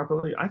dressed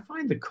properly, I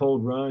find the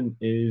cold run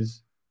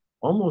is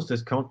almost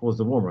as comfortable as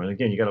the warm run.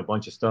 Again, you got a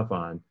bunch of stuff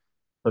on,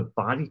 but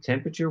body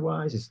temperature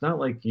wise, it's not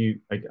like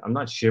I'm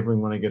not shivering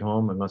when I get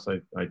home, unless I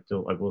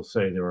will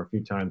say there are a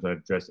few times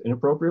I've dressed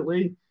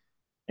inappropriately,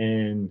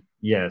 and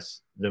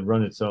yes, the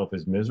run itself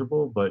is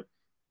miserable, but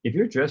if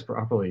you're dressed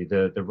properly,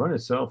 the run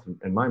itself,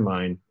 in my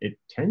mind, it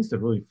tends to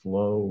really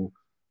flow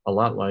a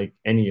lot like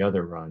any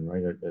other run,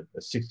 right? A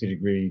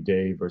 60-degree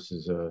day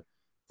versus a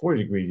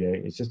 40-degree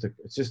day. It's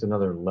just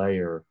another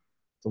layer.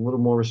 It's a little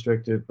more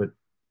restrictive, but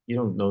you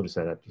don't notice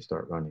that after you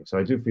start running. So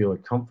I do feel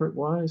like comfort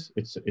wise,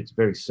 it's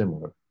very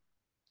similar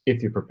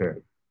if you're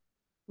prepared.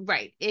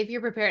 Right. If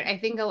you're prepared, I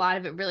think a lot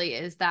of it really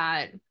is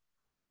that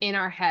in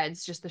our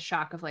heads, just the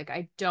shock of like,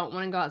 I don't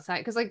want to go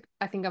outside. Cause like,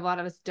 I think a lot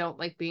of us don't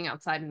like being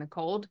outside in the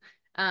cold.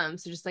 So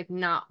just like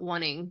not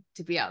wanting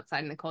to be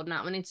outside in the cold,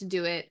 not wanting to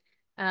do it.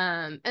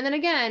 And then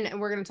again, and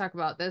we're going to talk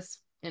about this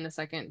in a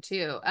second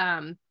too.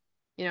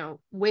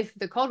 With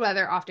the cold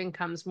weather often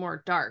comes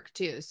more dark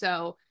too.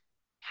 So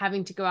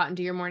having to go out and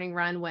do your morning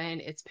run when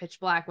it's pitch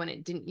black, when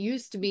it didn't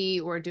used to be,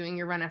 or doing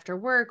your run after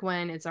work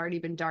when it's already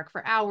been dark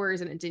for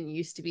hours and it didn't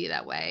used to be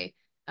that way,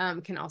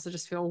 can also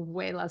just feel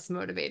way less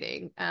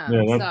motivating. Yeah,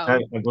 So I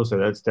will say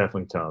that's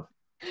definitely tough.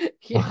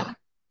 yeah,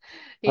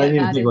 I yeah, didn't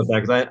even that think about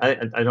is, that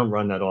because I don't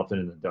run that often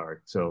in the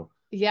dark. So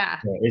yeah,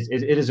 yeah,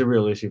 it is a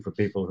real issue for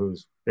people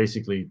who's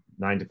basically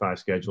 9 to 5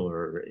 schedule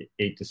or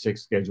 8 to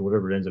 6 schedule,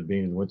 whatever it ends up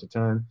being in the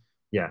wintertime.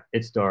 Yeah,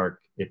 it's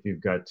dark if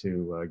you've got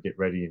to get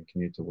ready and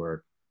commute to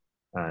work.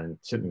 And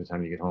certainly the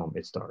time you get home,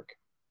 it's dark.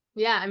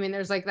 yeah. I mean,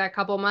 there's like that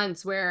couple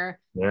months where,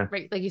 Yeah.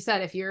 right, like you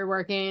said, if you're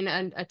working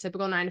a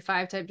typical 9 to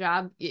 5 type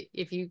job,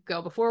 if you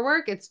go before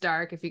work, it's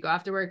dark. If you go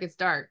after work, it's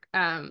dark.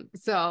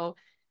 So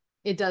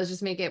it does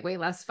just make it way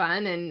less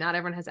fun, and not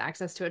everyone has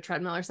access to a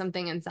treadmill or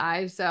something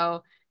inside.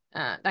 So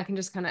that can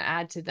just kind of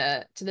add to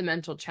the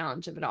mental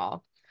challenge of it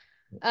all.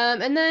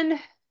 And then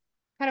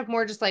kind of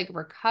more just like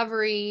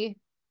recovery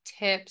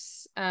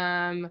tips.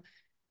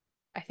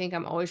 I think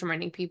I'm always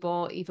reminding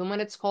people, even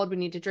when it's cold, we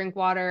need to drink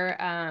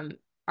water.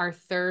 Our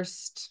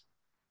thirst,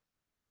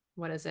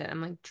 what is it?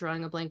 I'm like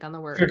drawing a blank on the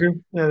word. Trigger.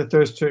 Yeah, the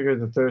thirst trigger,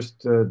 the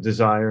thirst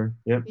desire.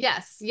 Yep.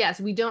 Yes,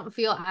 we don't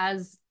feel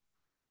as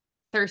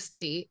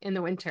thirsty in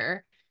the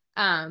winter,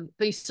 but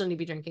you still need to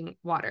be drinking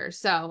water.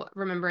 So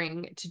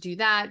remembering to do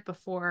that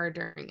before,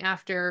 during,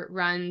 after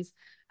runs.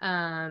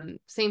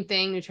 Same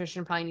thing,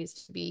 nutrition probably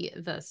needs to be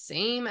the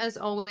same as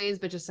always,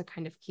 but just a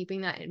kind of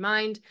keeping that in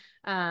mind.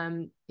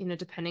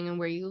 Depending on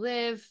where you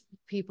live,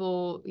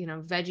 people,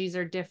 veggies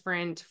are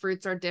different,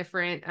 fruits are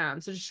different.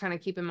 So just trying to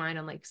keep in mind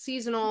on like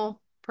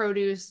seasonal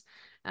produce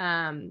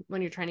when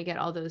you're trying to get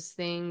all those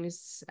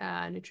things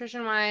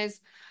nutrition wise.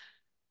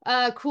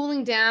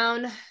 Cooling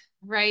down,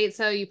 right?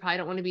 So you probably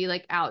don't want to be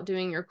like out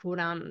doing your cool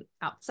down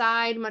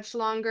outside much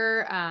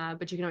longer,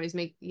 but you can always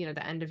make,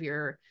 the end of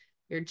your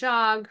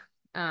jog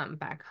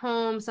back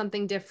home,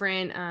 something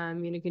different.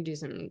 You can do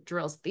some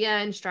drills at the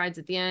end, strides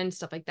at the end,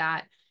 stuff like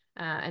that.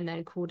 And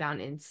then cool down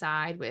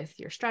inside with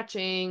your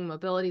stretching,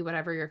 mobility,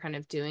 whatever you're kind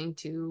of doing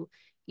to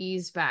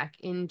ease back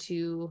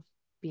into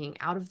being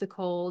out of the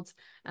cold.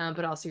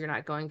 But also you're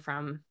not going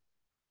from,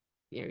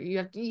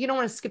 you don't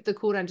want to skip the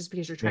cool down just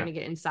because you're trying to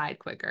get inside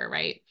quicker,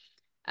 right?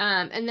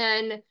 And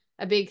then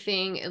a big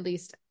thing, at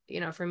least,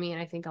 for me, and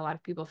I think a lot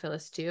of people feel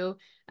this too,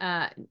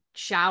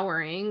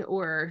 showering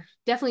or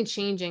definitely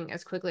changing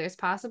as quickly as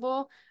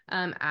possible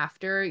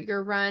after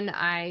your run.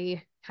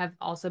 I have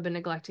also been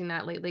neglecting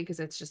that lately because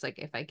it's just like,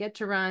 if I get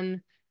to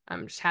run,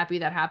 I'm just happy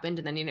that happened.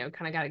 And then,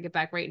 kind of got to get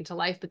back right into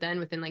life. But then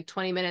within like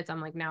 20 minutes,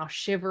 I'm like now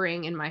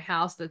shivering in my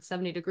house that's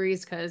 70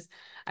 degrees because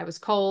I was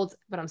cold,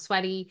 but I'm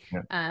sweaty.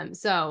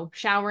 So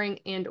showering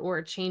and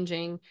or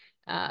changing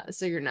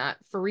so you're not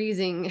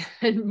freezing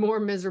and more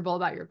miserable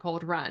about your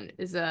cold run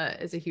is a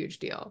huge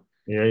deal.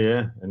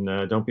 Yeah.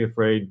 And don't be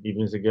afraid,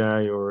 even as a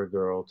guy or a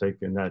girl,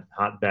 taking that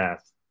hot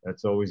bath.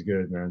 That's always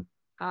good, man.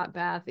 Hot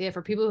bath. Yeah,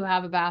 for people who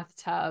have a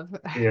bathtub.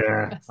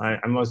 Yeah,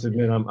 I must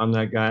admit I'm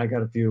that guy. I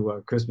got a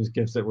few Christmas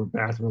gifts that were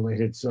bath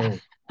related, so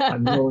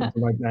I'm known for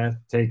my bath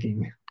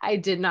taking. I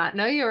did not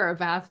know you were a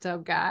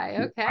bathtub guy.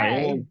 I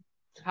Okay. am.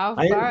 How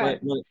I am far?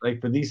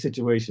 like for these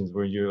situations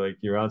where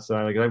you're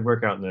outside. Like I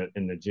work out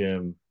in the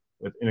gym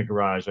in a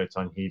garage that's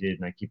unheated,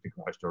 and I keep the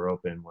garage door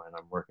open when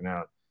I'm working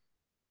out.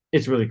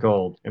 It's really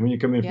cold, and when you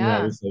come in from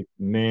that, Yeah. it's like,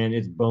 man,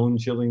 it's bone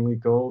chillingly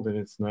cold, and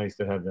it's nice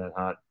to have that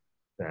hot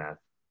bath.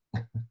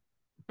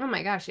 Oh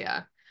my gosh,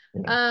 yeah.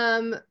 Yeah.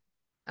 Um,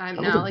 I'm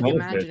How about the now like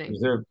benefits? imagining.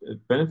 Is there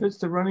benefits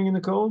to running in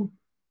the cold?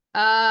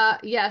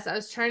 Yes, I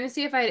was trying to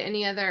see if I had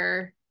any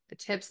other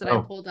tips that I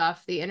Oh, pulled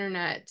off the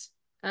internet.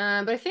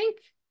 But I think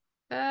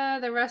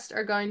the rest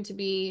are going to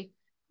be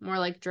more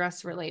like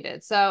dress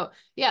related. So,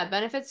 yeah,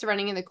 benefits to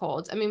running in the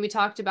cold. I mean, we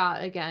talked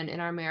about again in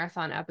our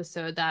marathon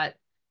episode that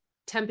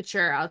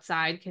temperature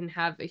outside can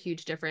have a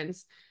huge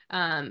difference.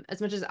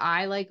 As much as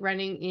I like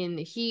running in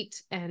the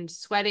heat and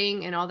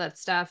sweating and all that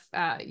stuff,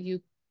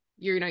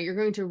 you're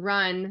going to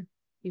run.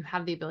 You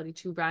have the ability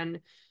to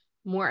run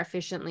more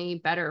efficiently,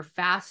 better,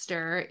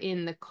 faster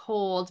in the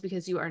cold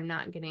because you are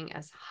not getting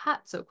as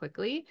hot so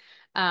quickly.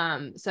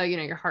 So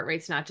your heart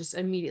rate's not just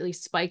immediately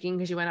spiking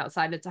because you went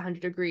outside, it's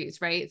 100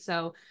 degrees, right?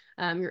 So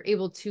you're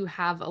able to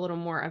have a little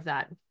more of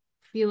that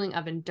feeling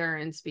of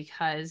endurance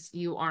because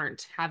you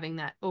aren't having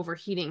that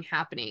overheating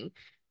happening.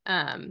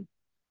 Um,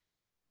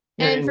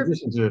 yeah. and In for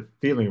addition to the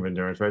feeling of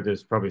endurance, right?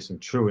 There's probably some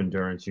true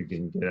endurance you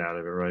can get out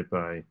of it, right?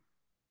 By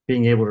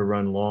being able to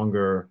run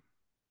longer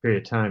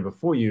period of time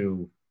before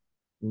you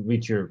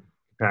reach your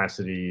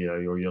capacity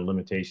or your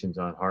limitations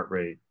on heart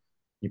rate.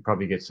 You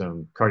probably get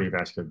some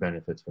cardiovascular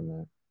benefits from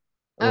that.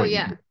 oh Or you do.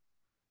 yeah,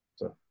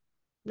 So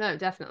no,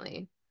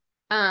 definitely.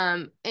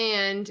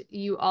 And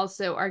you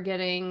also are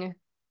getting,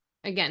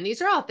 again,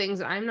 these are all things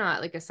that I'm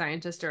not like a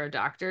scientist or a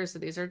doctor, so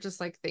these are just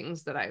like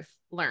things that I've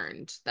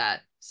learned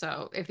that,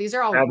 so if these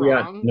are all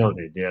caveat wrong,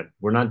 noted. Yeah,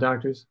 we're not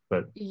doctors,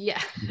 but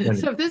yeah. kind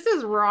So if this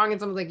is wrong and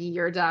someone's like,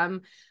 you're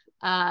dumb,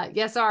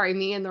 yeah, sorry,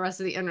 me and the rest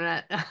of the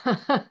internet.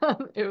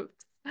 Oops.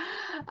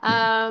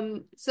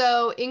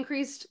 So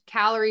increased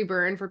calorie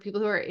burn for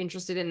people who are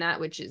interested in that,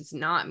 which is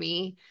not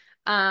me.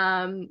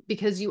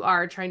 Because you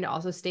are trying to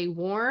also stay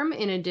warmer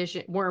in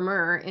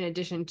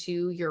addition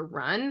to your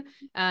run.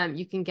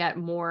 You can get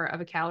more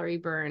of a calorie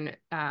burn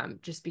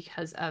just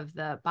because of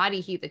the body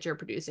heat that you're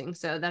producing.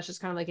 So that's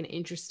just kind of like an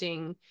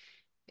interesting,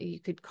 you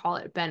could call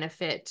it,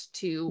 benefit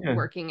to yeah.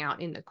 working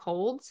out in the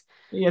colds.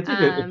 Yeah,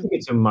 I think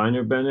it's a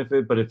minor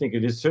benefit, but I think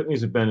it is certainly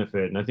is a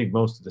benefit. And I think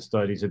most of the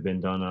studies have been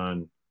done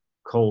on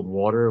cold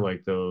water,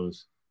 like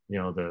those,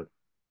 the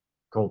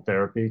cold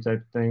therapy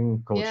type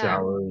thing, cold Yeah.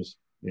 showers,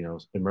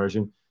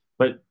 immersion.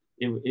 But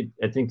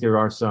I think there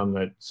are some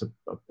that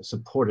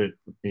support it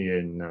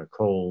in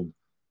cold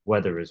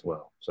weather as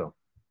well. So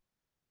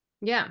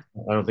Yeah.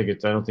 I don't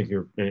think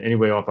you're in any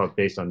way off out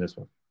based on this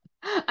one.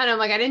 I know,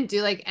 like I didn't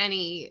do like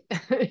any,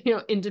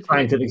 independent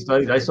Scientific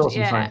studies. I research. saw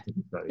some Yeah.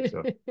 scientific studies.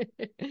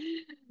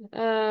 So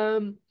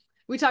um,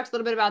 we talked a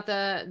little bit about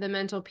the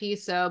mental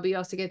piece. So we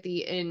also get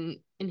the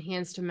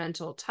enhanced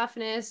mental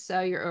toughness.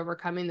 So you're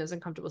overcoming those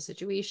uncomfortable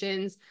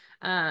situations.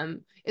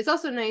 It's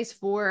also nice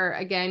for,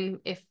 again,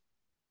 if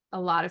a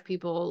lot of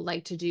people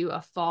like to do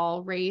a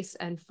fall race,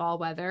 and fall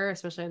weather,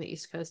 especially on the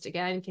East Coast,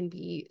 again, can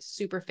be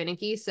super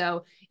finicky.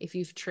 So if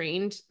you've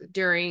trained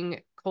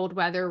during cold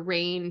weather,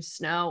 rain,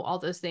 snow, all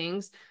those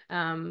things,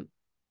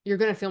 you're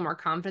going to feel more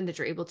confident that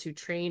you're able to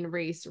train,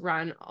 race,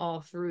 run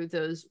all through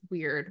those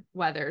weird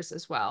weathers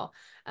as well.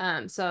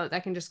 So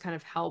that can just kind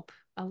of help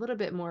a little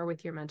bit more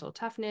with your mental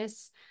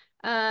toughness.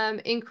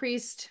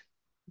 Increased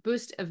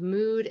boost of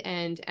mood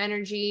and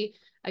energy.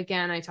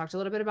 Again, I talked a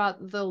little bit about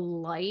the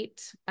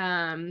light,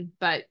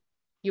 but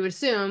you would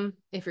assume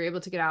if you're able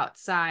to get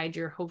outside,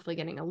 you're hopefully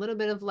getting a little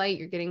bit of light,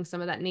 you're getting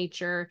some of that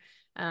nature,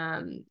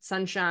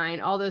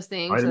 sunshine, all those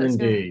things. So that's vitamin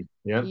gonna, D.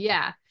 Yep.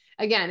 yeah.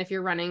 Again, if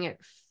you're running at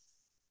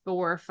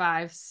 4,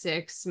 5,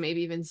 6,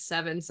 maybe even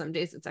 7, some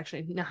days it's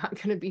actually not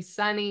going to be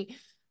sunny.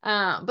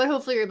 But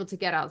hopefully you're able to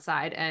get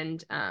outside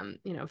and,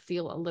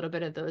 feel a little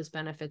bit of those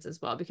benefits as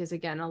well. Because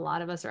again, a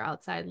lot of us are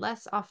outside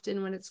less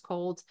often when it's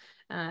cold,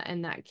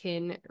 and that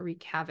can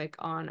wreak havoc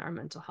on our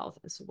mental health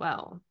as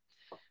well.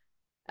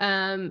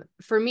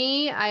 For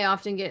me, I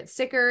often get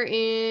sicker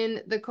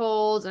in the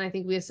cold, and I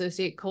think we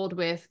associate cold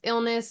with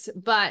illness,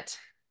 but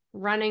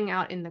running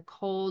out in the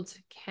cold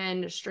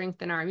can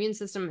strengthen our immune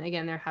system.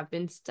 Again, there have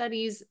been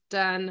studies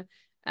done,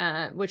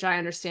 which I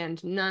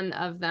understand none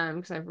of them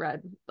because I've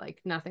read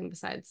like nothing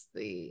besides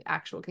the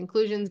actual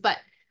conclusions, but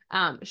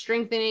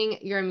strengthening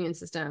your immune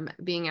system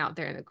being out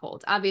there in the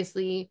cold.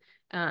 Obviously,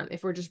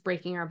 if we're just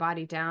breaking our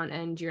body down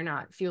and you're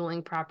not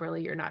fueling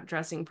properly, you're not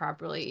dressing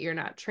properly, you're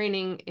not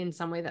training in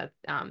some way that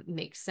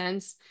makes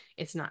sense,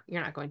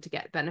 you're not going to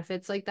get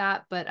benefits like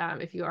that. But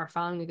if you are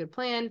following a good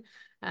plan,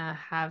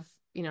 have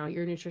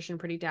your nutrition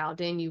pretty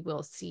dialed in,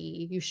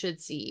 you should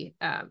see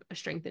a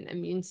strengthened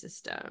immune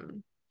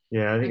system.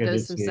 Yeah, I think Are I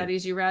those did some see it.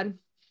 studies you read?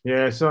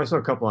 Yeah, so I saw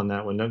a couple on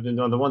that one.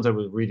 The ones I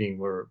was reading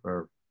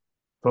were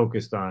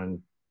focused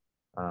on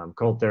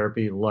cold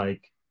therapy,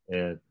 like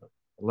uh,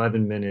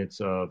 11 minutes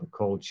of a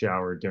cold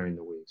shower during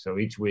the week. So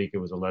each week it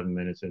was 11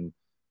 minutes, and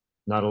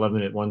not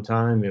 11 at one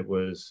time. It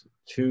was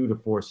 2 to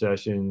 4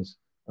 sessions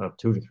of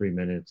 2 to 3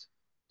 minutes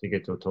to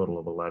get to a total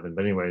of 11.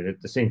 But anyway,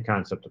 the same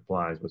concept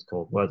applies with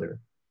cold weather.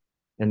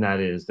 And that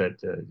is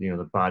that,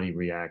 the body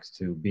reacts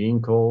to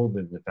being cold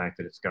and the fact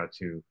that it's got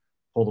to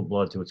pull the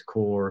blood to its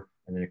core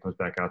and then it comes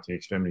back out to the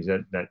extremities.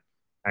 That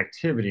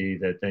activity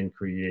that then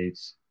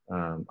creates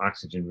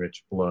oxygen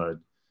rich blood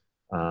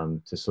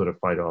to sort of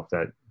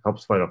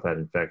helps fight off that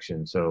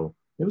infection. So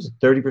it was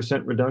a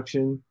 30%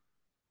 reduction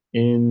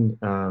in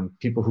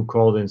people who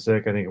called in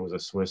sick. I think it was a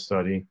Swiss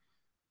study.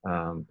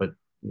 But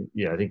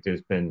yeah, I think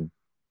there's been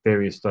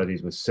various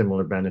studies with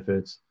similar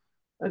benefits.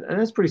 And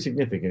that's pretty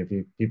significant.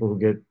 If people who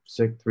get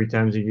sick 3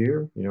 times a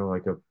year,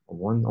 like a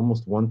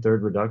almost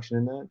 1/3 reduction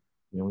in that,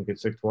 you only get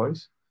sick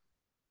twice.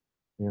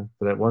 For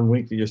that 1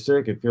 week that you're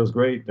sick, it feels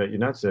great that you're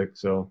not sick.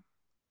 So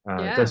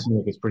it Yeah. does seem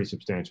like it's pretty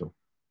substantial.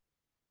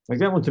 Like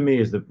that one to me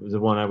is the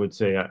one I would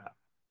say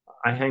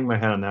I hang my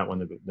head on that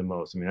one the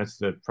most. I mean,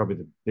 that's probably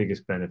the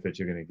biggest benefit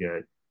you're going to get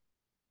as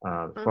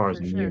Oh, far as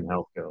for immune sure.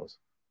 health goes.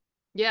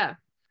 Yeah.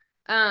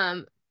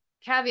 Um,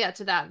 Caveat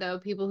to that though,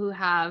 people who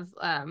have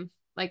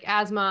like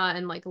asthma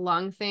and like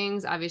lung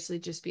things, obviously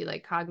just be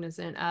like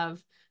cognizant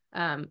of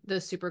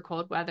those super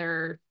cold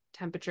weather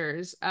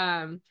temperatures,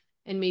 and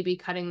maybe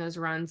cutting those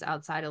runs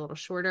outside a little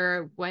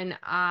shorter. When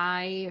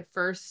I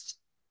first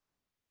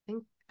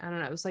think, I don't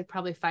know, it was like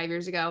probably 5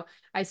 years ago,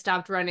 I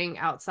stopped running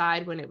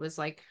outside when it was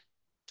like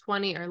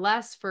 20 or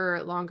less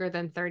for longer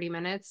than 30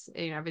 minutes.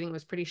 Everything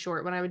was pretty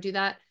short when I would do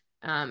that.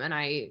 And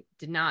I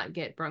did not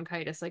get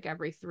bronchitis like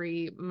every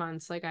 3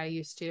 months like I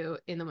used to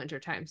in the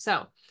wintertime.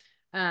 So,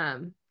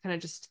 kind of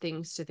just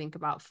things to think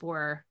about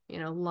for,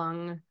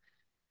 lung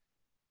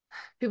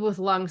people with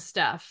lung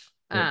stuff.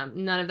 Yep.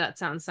 None of that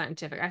sounds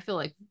scientific. I feel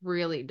like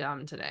really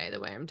dumb today the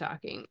way I'm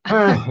talking.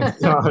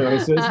 Sorry,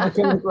 it's not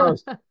coming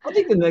across. I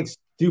think the next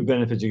few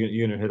benefits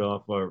you're gonna hit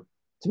off are,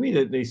 to me,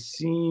 that they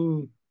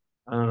seem,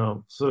 I don't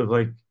know, sort of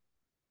like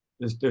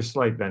there's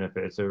slight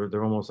benefits.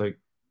 They're almost like,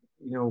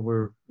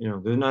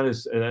 they're not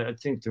as, I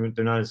think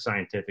they're not as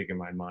scientific in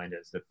my mind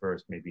as the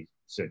first maybe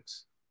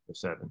 6 or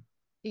 7.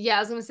 Yeah, I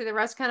was gonna say the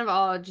rest kind of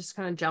all just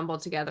kind of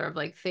jumbled together of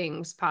like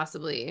things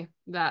possibly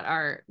that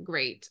are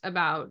great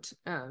about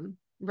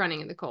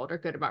running in the cold or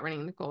good about running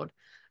in the cold.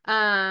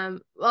 Well,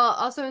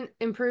 also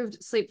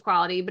improved sleep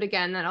quality, but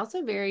again, that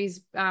also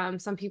varies.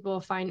 Some people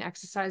find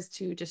exercise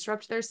to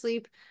disrupt their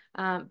sleep.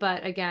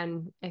 But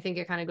again, I think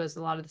it kind of goes to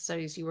a lot of the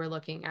studies you were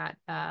looking at,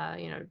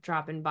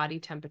 drop in body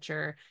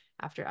temperature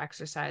after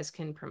exercise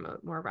can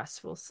promote more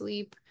restful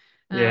sleep.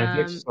 Yeah, if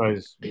you Um,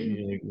 exercise,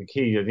 the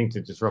key, I think,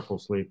 to disruptful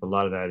sleep, a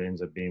lot of that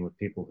ends up being with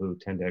people who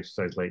tend to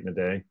exercise late in the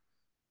day,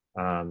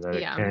 that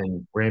it yeah.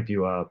 can ramp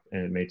you up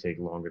and it may take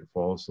longer to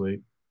fall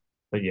asleep.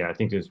 But yeah, I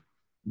think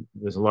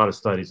there's a lot of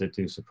studies that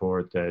do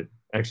support that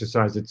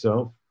exercise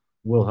itself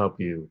will help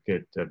you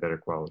get better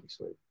quality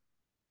sleep.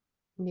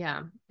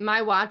 Yeah.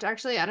 My watch,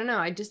 actually, I don't know.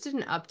 I just did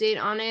an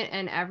update on it.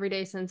 And every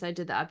day since I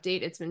did the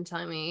update, it's been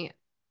telling me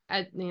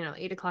at,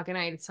 8 o'clock at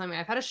night, it's telling me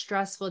I've had a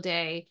stressful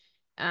day.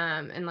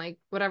 And like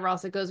whatever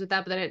else it goes with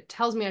that. But then it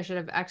tells me I should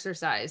have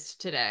exercised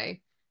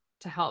today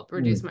to help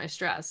reduce Mm. my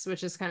stress,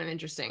 which is kind of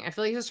interesting. I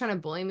feel like it's just trying to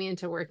bully me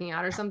into working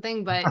out or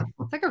something, but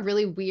it's like a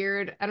really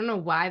weird, I don't know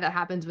why that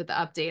happens with the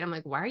update. I'm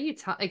like, why are you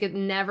like it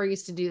never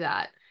used to do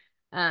that.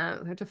 I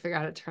have to figure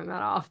out how to turn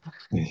that off.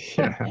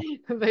 Yeah,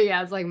 But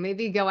yeah, it's like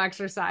maybe go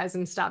exercise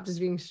and stop just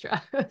being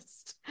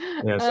stressed.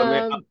 yeah.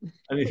 So Um,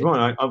 if you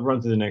want, I'll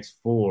run through the next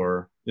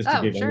four just to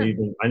oh, give. sure.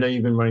 I know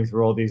you've been running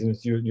through all these, and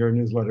it's your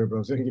newsletter, but I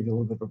was going to give you a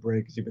little bit of a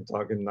break because you've been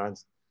talking the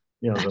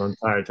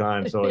entire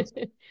time. So All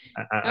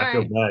I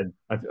feel right.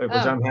 bad, which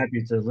Oh, I'm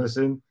happy to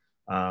listen.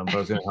 But I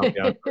was going to help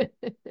you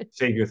out,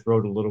 save your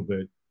throat a little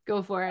bit.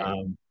 go for it.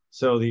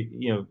 So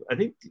I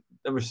think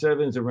number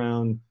 7 is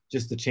around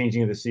just the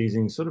changing of the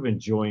season, sort of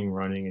enjoying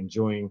running,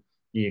 enjoying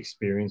the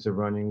experience of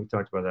running. We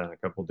talked about that in a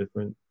couple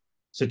different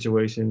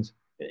situations.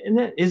 and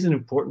that is an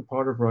important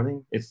part of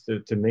running. It's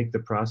to make the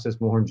process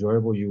more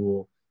enjoyable. You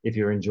will, if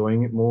you're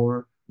enjoying it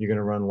more, you're going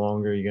to run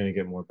longer. You're going to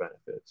get more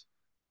benefits.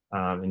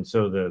 And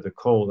so the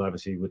cold,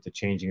 obviously, with the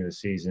changing of the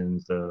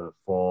seasons, the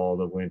fall,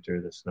 the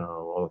winter, the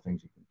snow, all the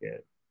things you can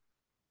get.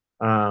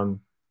 Um,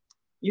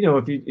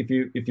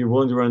 if you're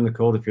willing to run in the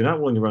cold, if you're not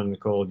willing to run in the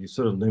cold, you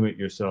sort of limit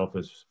yourself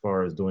as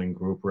far as doing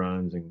group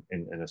runs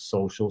in a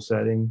social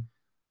setting.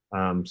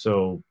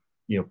 So,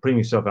 putting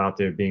yourself out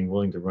there, being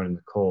willing to run in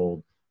the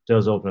cold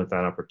does open up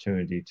that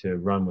opportunity to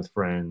run with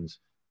friends,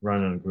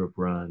 run on a group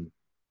run,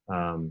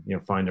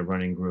 find a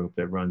running group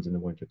that runs in the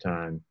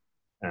wintertime,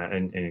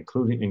 and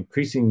including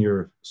increasing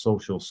your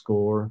social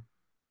score.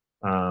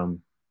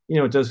 Um,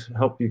 it does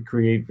help you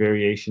create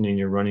variation in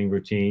your running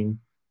routine.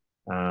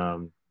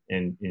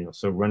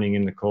 So running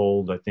in the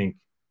cold, I think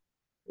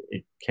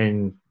it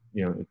can,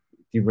 if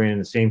you ran in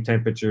the same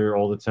temperature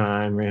all the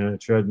time, ran on a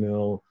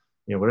treadmill,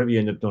 whatever you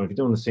end up doing, if you're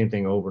doing the same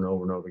thing over and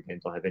over and over again,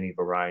 don't have any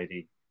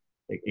variety,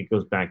 it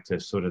goes back to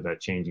sort of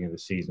that changing of the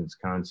seasons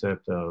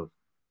concept of,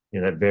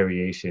 that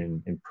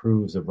variation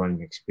improves the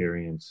running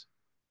experience.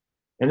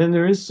 And then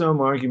there is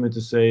some argument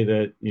to say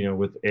that,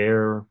 with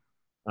air,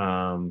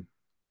 um,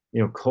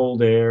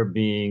 cold air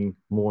being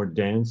more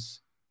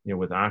dense,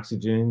 with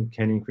oxygen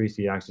can increase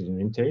the oxygen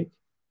intake.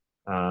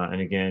 And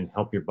again,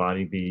 help your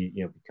body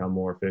become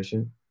more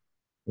efficient.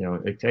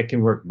 It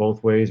can work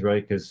both ways,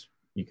 right? Because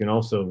you can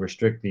also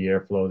restrict the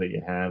airflow that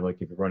you have. Like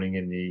if you're running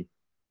in the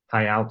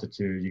high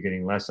altitude, you're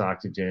getting less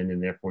oxygen,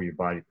 and therefore your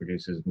body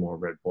produces more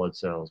red blood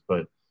cells.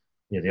 But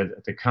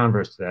the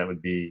converse to that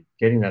would be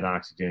getting that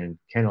oxygen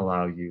can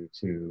allow you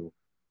to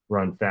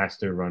run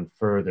faster, run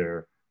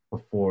further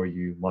before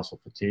you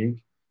muscle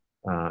fatigue.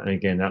 And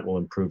again, that will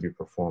improve your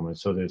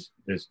performance. So there's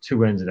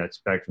two ends of that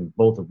spectrum,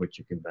 both of which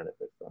you can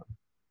benefit from.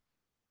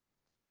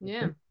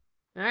 Yeah.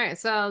 All right.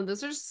 So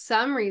those are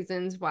some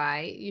reasons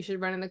why you should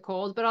run in the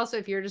cold, but also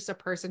if you're just a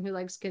person who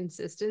likes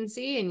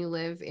consistency and you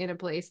live in a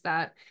place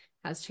that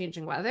has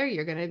changing weather,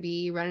 you're going to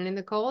be running in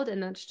the cold,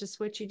 and that's just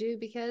what you do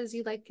because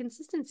you like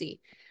consistency.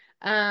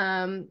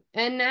 And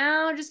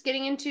now just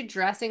getting into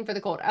dressing for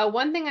the cold.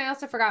 One thing I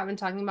also forgot when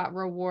talking about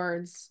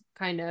rewards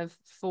kind of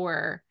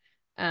for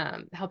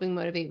helping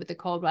motivate with the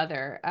cold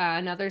weather.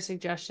 Another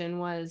suggestion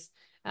was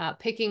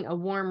picking a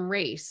warm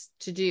race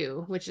to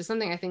do, which is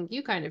something I think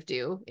you kind of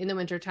do in the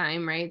winter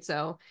time, right?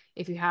 So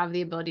if you have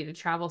the ability to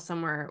travel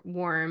somewhere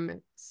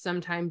warm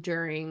sometime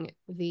during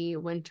the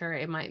winter,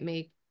 it might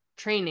make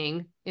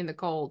training in the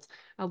cold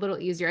a little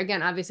easier.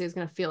 Again, obviously it's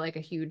going to feel like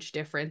a huge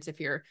difference if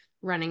you're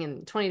running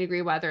in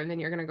 20-degree weather and then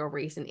you're going to go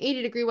race in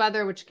 80-degree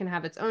weather, which can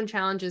have its own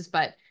challenges,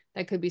 but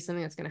that could be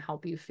something that's going to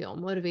help you feel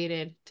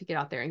motivated to get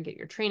out there and get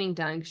your training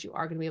done because you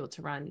are going to be able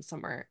to run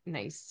somewhere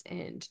nice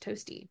and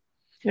toasty.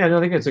 Yeah, no,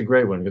 I think it's a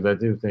great one because I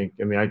do think,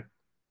 I mean,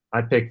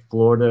 I pick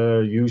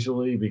Florida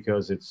usually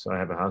because I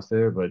have a house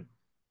there, but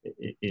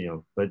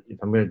but if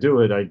I'm going to do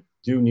it, I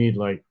do need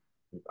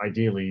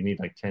ideally you need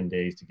like 10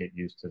 days to get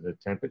used to the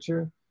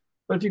temperature.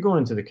 But if you're going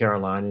into the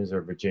Carolinas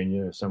or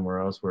Virginia or somewhere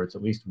else where it's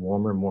at least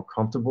warmer, more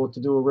comfortable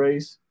to do a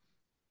race,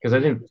 because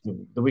I think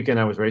the weekend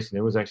I was racing,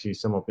 there was actually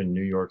some up in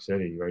New York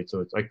City, right?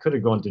 So I could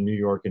have gone to New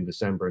York in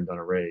December and done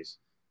a race.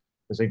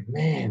 It's like,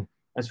 man,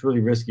 that's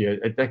really risky.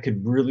 That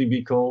could really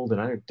be cold,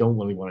 and I don't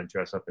really want to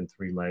dress up in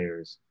 3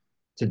 layers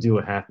to do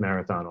a half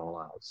marathon all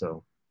out.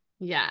 So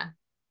yeah.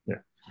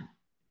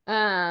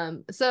 Yeah.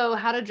 So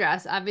how to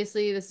dress.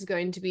 Obviously, this is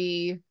going to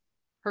be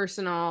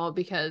personal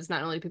because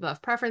not only do people have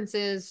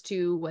preferences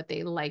to what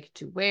they like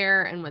to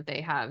wear and what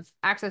they have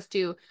access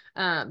to,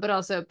 but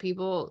also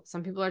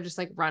some people are just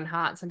like run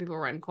hot, some people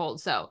run cold.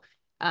 So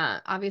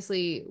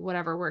obviously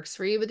whatever works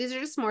for you, but these are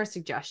just more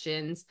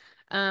suggestions.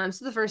 So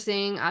the first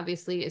thing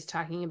obviously is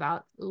talking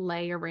about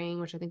layering,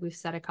 which I think we've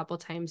said a couple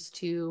times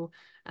too.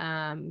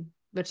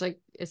 Which like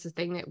is the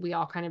thing that we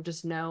all kind of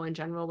just know in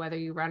general, whether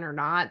you run or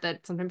not,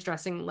 that sometimes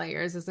dressing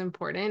layers is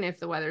important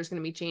if the weather is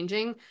going to be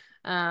changing.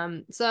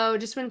 So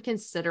just when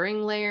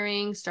considering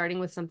layering, starting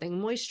with something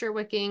moisture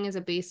wicking as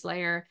a base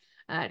layer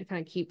to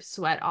kind of keep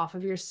sweat off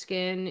of your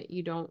skin.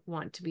 You don't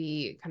want to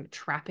be kind of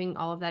trapping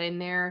all of that in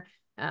there.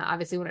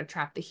 Obviously, we want to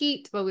trap the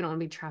heat, but we don't want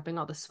to be trapping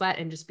all the sweat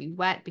and just be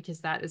wet because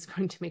that is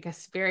going to make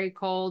us very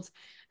cold.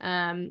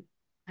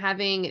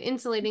 Having an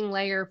insulating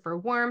layer for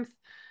warmth.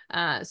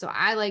 So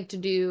I like to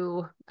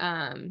do,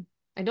 I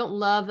don't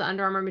love the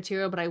Under Armour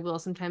material, but I will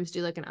sometimes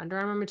do like an Under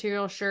Armour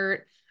material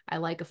shirt. I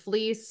like a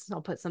fleece.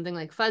 I'll put something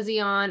like fuzzy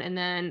on, and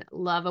then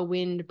love a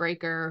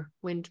windbreaker,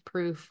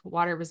 windproof,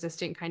 water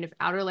resistant kind of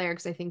outer layer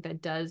because I think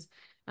that does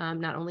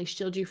not only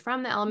shield you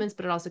from the elements,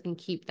 but it also can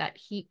keep that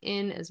heat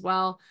in as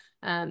well.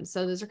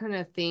 So those are kind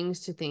of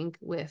things to think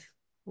with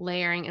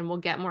layering, and we'll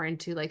get more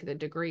into like the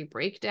degree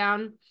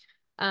breakdown.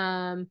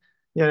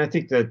 Yeah, and I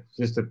think that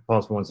just to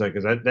pause for 1 second,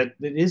 because that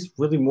it is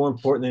really more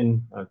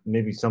important than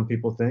maybe some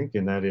people think,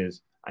 and that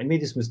is, I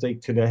made this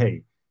mistake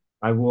today.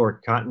 I wore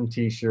a cotton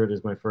T-shirt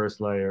as my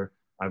first layer.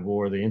 I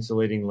wore the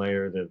insulating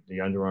layer,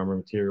 the Under Armour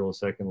material,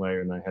 second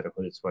layer, and I had a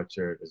hooded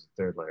sweatshirt as a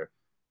third layer.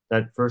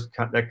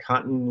 That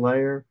cotton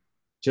layer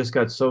just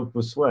got soaked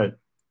with sweat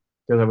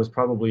because I was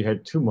probably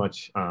had too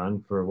much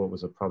on for what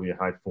was probably a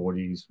high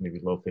 40s,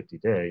 maybe low 50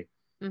 day.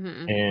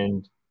 Hmm.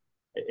 And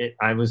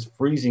I was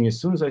freezing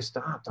as soon as I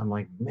stopped. I'm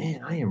like,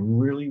 man, I am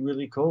really,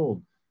 really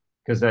cold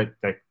because that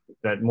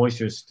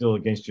moisture is still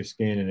against your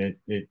skin and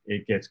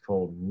it gets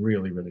cold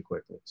really, really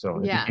quickly. So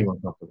it Yeah. became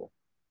uncomfortable.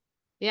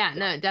 Yeah,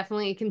 no,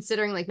 definitely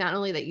considering like not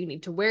only that you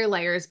need to wear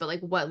layers, but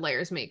like what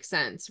layers make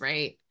sense,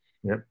 right?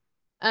 Yep.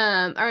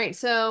 All right,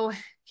 so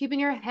keeping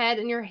your head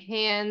and your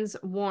hands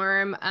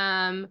warm.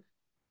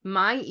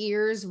 My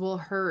ears will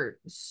hurt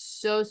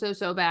so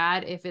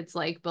bad if it's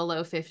like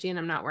below 50 and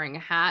I'm not wearing a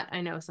hat. I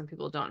know some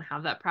people don't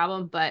have that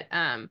problem, but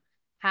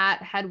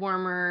hat, head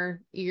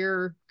warmer,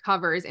 ear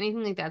covers,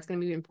 anything like that's going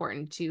to be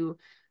important to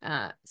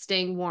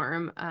staying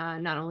warm.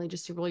 Not only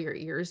just to roll your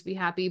ears be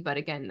happy, but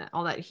again,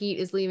 all that heat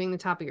is leaving the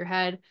top of your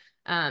head.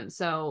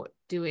 So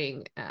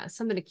doing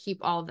something to keep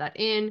all of that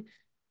in.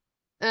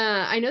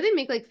 I know they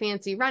make like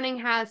fancy running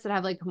hats that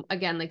have like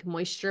again like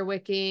moisture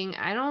wicking.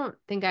 I don't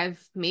think I've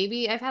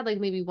had like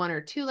maybe one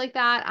or two like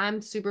that.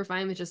 I'm super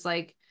fine with just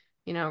like,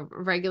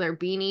 regular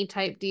beanie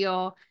type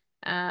deal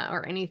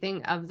or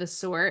anything of the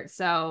sort.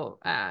 So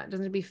it doesn't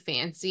have to be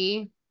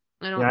fancy,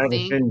 I Yeah, I don't have a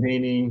think. thin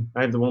beanie.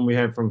 I have the one we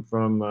had from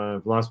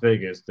Las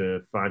Vegas,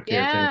 the 5K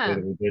or 10K Yeah,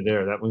 that we did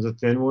there. That one's a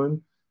thin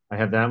one. I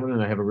have that one,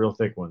 and I have a real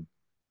thick one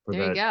for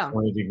there you that go.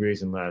 20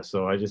 degrees and less.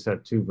 So I just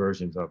have two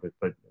versions of it,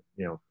 but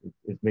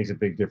it makes a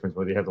big difference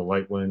whether you have the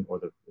light one or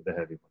the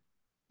heavy one.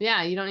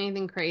 Yeah, you don't need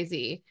anything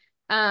crazy.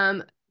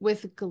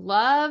 With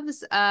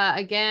gloves,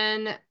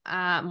 again,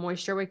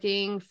 moisture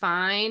wicking,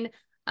 fine.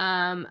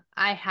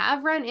 I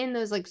have run in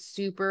those like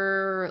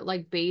super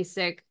like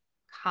basic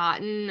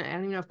cotton. I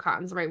don't even know if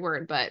cotton's the right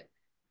word, but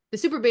the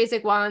super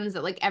basic ones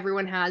that like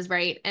everyone has,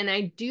 right? And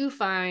I do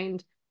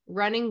find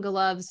running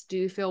gloves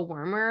do feel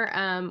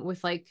warmer,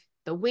 with like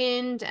the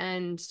wind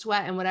and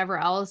sweat and whatever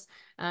else.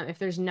 If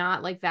there's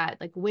not like that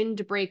like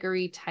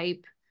windbreakery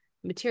type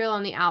material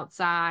on the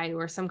outside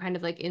or some kind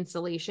of like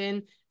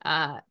insulation,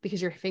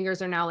 because your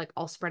fingers are now like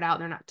all spread out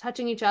and they're not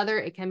touching each other,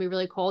 it can be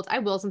really cold. I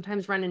will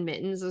sometimes run in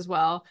mittens as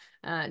well,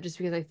 just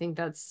because I think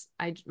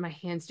my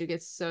hands do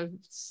get so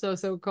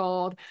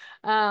cold.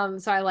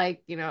 So I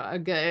like, a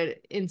good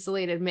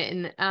insulated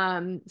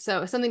mitten.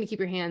 So something to keep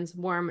your hands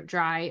warm,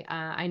 dry.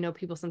 I know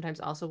people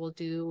sometimes also will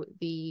do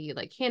the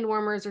like hand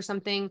warmers or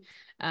something,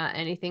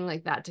 anything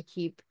like that to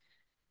keep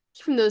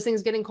from those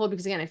things getting cold,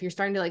 because again, if you're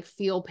starting to like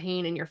feel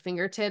pain in your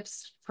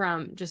fingertips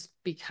from just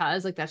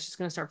because like that's just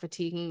going to start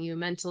fatiguing you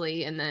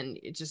mentally, and then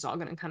it's just all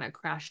going to kind of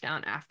crash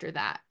down after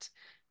that.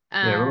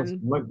 Yeah,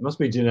 um must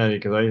be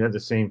genetic because I had the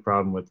same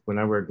problem with when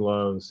I wear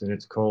gloves and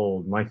it's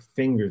cold. My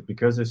fingers,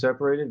 because they're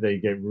separated, they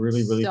get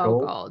really, really so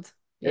cold. cold.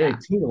 And they Yeah.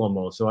 tingle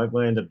almost. So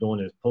what I end up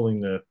doing is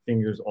pulling the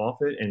fingers off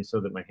it, and so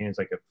that my hand's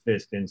like a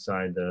fist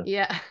inside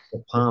Yeah.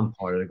 the palm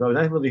part of the glove.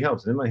 That really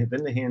helps. Then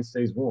the hand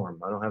stays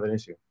warm. I don't have an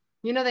issue.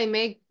 They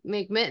make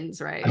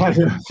mittens, right? I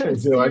do.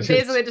 You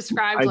basically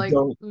described I like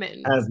don't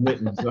mittens. have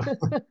mittens.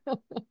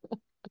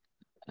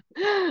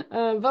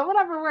 But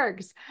whatever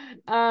works.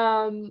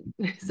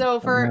 So All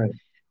right.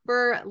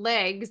 for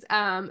legs,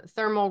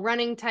 thermal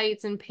running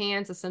tights and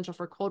pants, essential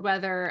for cold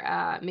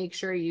weather. Make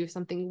sure you have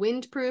something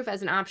windproof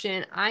as an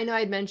option. I know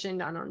I'd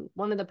mentioned on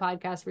one of the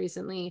podcasts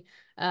recently,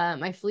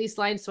 my fleece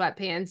lined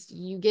sweatpants.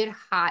 You get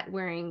hot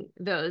wearing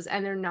those,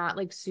 and they're not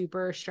like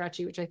super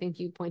stretchy, which I think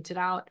you pointed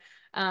out.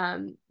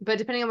 But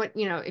depending on what,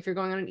 if you're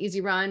going on an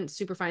easy run,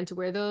 super fine to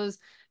wear those.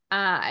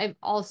 I've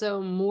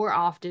also more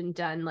often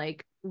done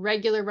like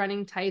regular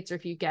running tights, or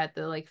if you get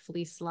the like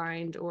fleece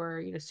lined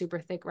or super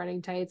thick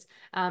running tights,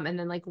 and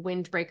then like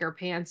windbreaker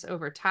pants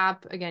over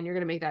top. Again, you're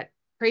gonna make that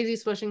crazy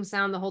swishing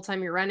sound the whole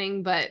time you're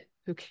running, but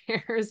who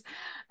cares?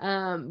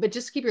 But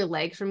just keep your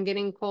legs from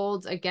getting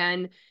cold.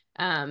 Again,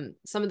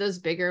 some of those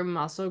bigger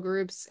muscle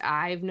groups,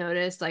 I've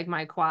noticed like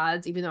my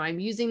quads, even though I'm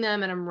using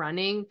them and I'm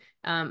running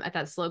at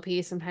that slow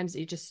pace, sometimes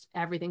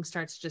everything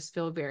starts to just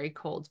feel very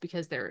cold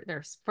because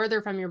they're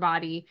further from your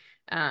body,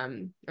 or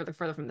they're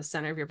further from the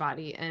center of your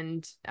body.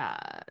 And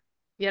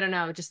yeah, I don't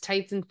know, just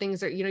tights and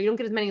things are, you don't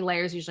get as many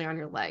layers usually on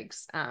your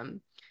legs. Yeah.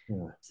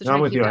 So No, try I'm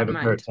to with keep you. I that have in a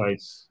pair of mind.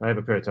 tights. I have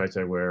a pair of tights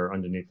I wear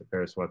underneath a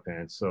pair of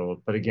sweatpants.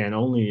 So, but again,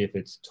 only if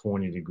it's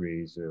 20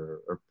 degrees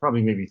or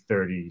probably maybe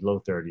 30, low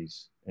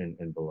 30s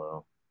and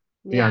below.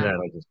 Beyond Yeah. that,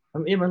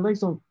 my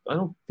legs I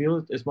don't feel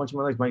it as much in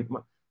my legs.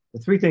 The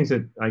three things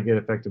that I get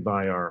affected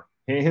by are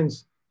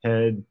hands,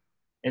 head,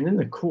 and then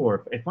the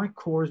core. If my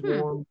core is Hmm.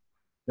 warm,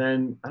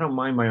 then I don't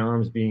mind my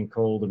arms being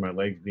cold or my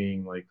legs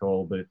being like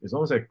cold. But as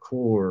long as that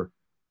core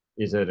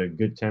is at a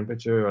good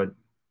temperature,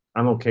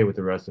 I'm okay with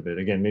the rest of it.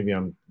 Again, maybe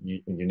I'm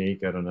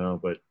unique. I don't know,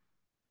 but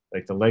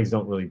like the legs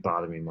don't really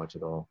bother me much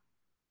at all.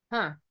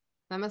 Huh.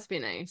 That must be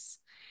nice.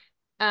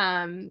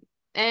 Um,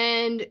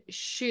 and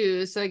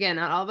shoes. So again,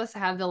 not all of us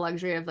have the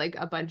luxury of like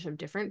a bunch of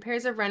different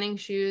pairs of running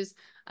shoes.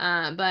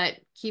 But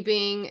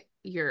keeping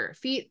your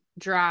feet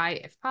dry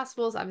if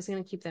possible is obviously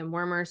going to keep them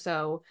warmer.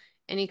 So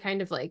any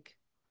kind of like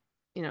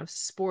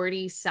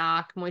sporty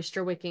sock,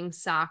 moisture wicking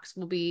socks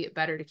will be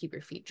better to keep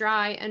your feet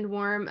dry and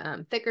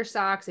warm. Thicker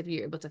socks, if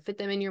you're able to fit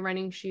them in your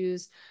running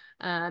shoes.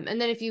 And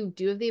then if you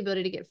do have the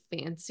ability to get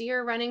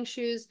fancier running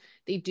shoes,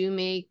 they do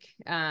make,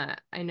 I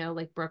know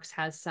like Brooks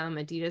has some,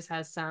 Adidas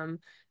has some,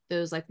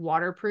 those like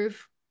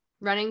waterproof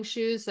running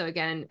shoes. So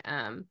again,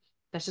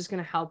 that's just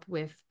going to help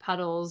with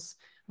puddles,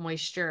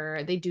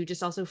 moisture. They do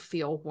just also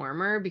feel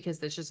warmer because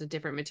there's just a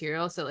different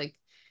material. So like,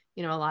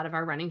 a lot of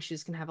our running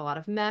shoes can have a lot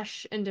of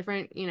mesh and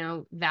different,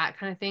 that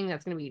kind of thing.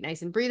 That's going to be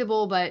nice and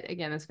breathable, but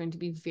again, it's going to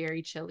be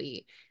very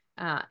chilly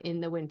in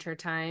the winter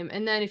time.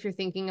 And then if you're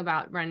thinking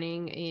about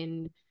running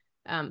in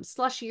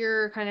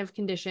slushier kind of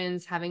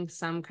conditions, having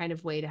some kind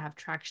of way to have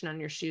traction on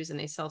your shoes, and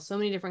they sell so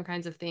many different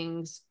kinds of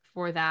things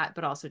for that,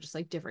 but also just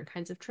like different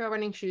kinds of trail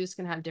running shoes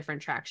can have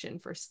different traction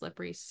for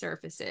slippery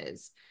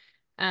surfaces.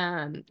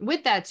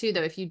 With that too,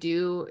 though, if you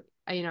do,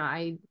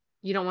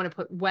 you don't want to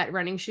put wet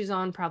running shoes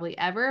on probably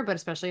ever, but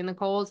especially in the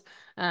cold.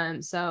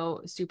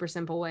 So super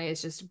simple way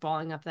is just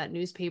balling up that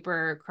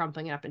newspaper,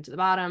 crumpling it up into the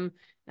bottom,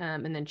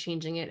 and then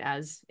changing it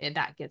as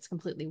that gets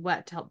completely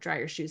wet to help dry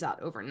your shoes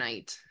out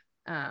overnight.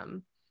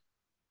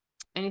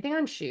 Anything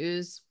on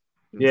shoes?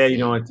 Yeah,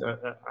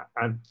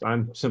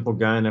 I'm a simple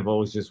guy, and I've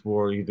always just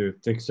wore either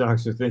thick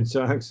socks or thin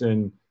socks,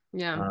 and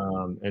Yeah.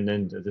 and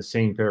then the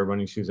same pair of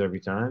running shoes every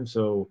time.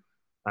 So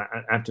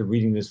after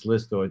reading this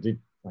list, though,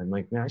 I'm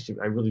like, man,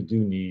 I really do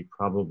need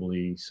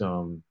probably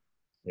some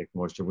like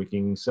moisture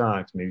wicking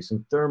socks, maybe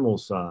some thermal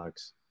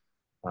socks,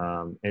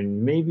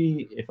 and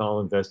maybe if I'll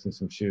invest in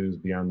some shoes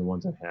beyond the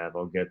ones I have,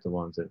 I'll get the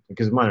ones that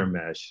because mine are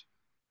mesh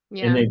and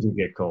Yeah. they do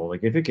get cold.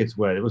 Like if it gets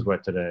wet, it was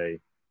wet today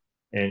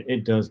and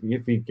it does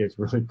your feet gets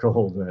really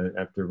cold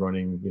after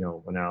running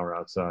an hour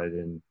outside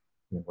in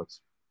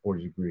what's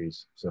 40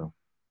 degrees. So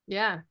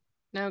Yeah.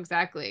 No,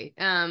 exactly.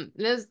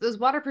 Those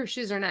waterproof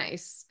shoes are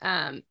nice.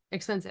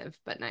 Expensive,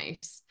 but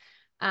nice.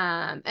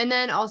 And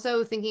then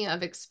also thinking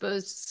of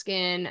exposed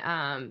skin,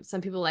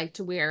 some people like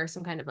to wear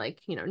some kind of like,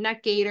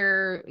 neck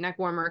gaiter, neck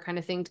warmer kind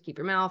of thing to keep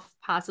your mouth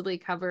possibly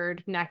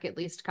covered, neck at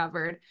least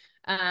covered.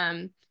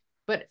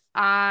 But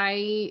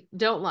I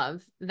don't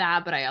love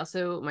that, but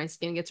my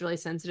skin gets really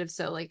sensitive.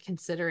 So like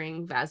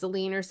considering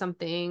Vaseline or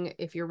something,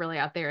 if you're really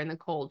out there in the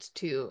cold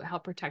to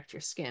help protect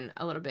your skin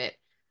a little bit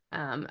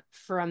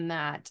from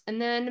that.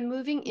 And then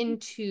moving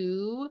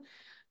into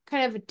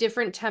kind of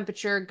different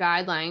temperature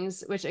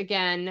guidelines, which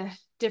again,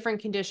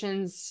 different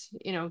conditions,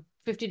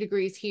 50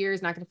 degrees here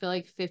is not going to feel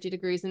like 50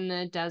 degrees in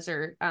the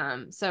desert.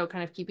 So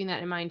kind of keeping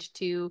that in mind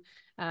too.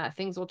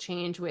 Things will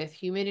change with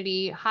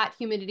humidity, hot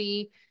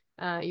humidity.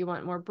 You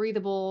want more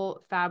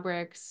breathable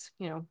fabrics,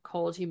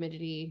 cold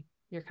humidity,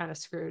 you're kind of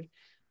screwed.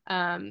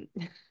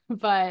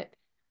 But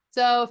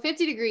so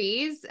 50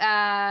 degrees,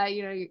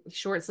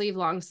 short sleeve,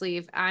 long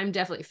sleeve. I'm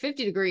definitely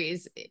 50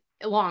 degrees,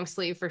 long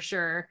sleeve for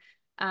sure.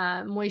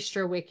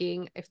 Moisture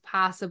wicking if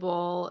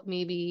possible,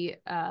 maybe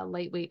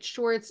lightweight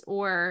shorts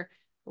or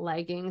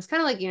leggings,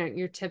 kind of like,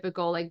 your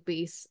typical like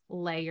base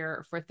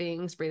layer for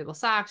things, breathable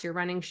socks, your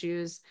running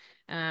shoes.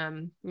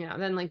 Then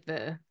like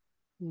the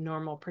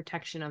normal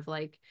protection of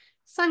like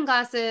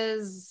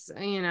sunglasses,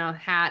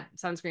 hat,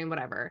 sunscreen,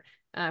 whatever.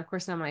 Of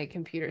course, now my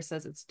computer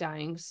says it's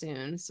dying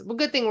soon. So, well,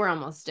 good thing we're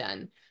almost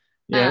done.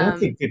 yeah, and I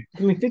think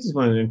I mean 50 is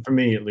one of them, for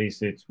me at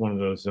least. It's one of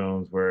those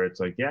zones where it's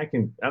like, yeah,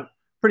 I'm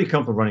pretty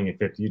comfortable running at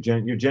 50.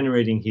 You're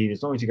generating heat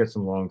as long as you got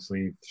some long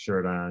sleeve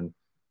shirt on,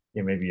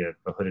 maybe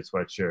a hooded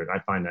sweatshirt. I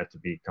find that to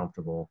be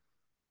comfortable.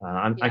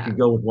 I Yeah. could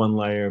go with one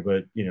layer,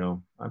 but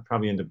I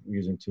probably end up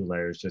using two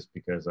layers just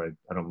because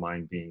I don't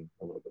mind being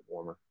a little bit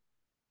warmer.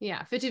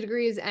 Yeah, 50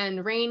 degrees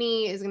and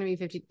rainy is going to be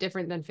 50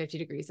 different than 50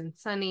 degrees and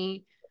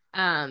sunny.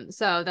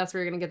 So that's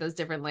where you're going to get those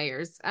different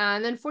layers.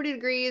 And then 40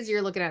 degrees,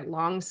 you're looking at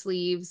long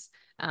sleeves,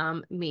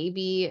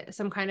 maybe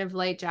some kind of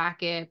light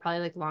jacket,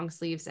 probably like long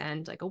sleeves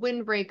and like a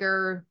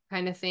windbreaker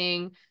kind of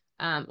thing.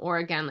 Or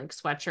again, like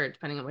sweatshirt,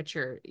 depending on what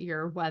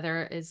your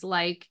weather is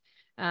like.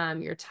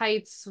 Your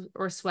tights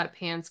or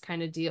sweatpants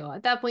kind of deal.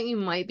 At that point, you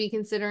might be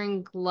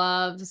considering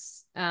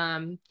gloves,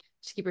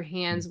 to keep your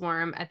hands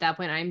warm. At that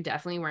point, I'm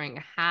definitely wearing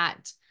a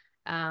hat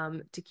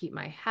to keep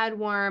my head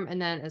warm.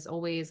 And then as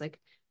always, like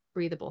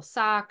breathable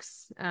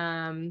socks.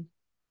 And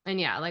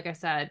yeah, like I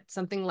said,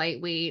 something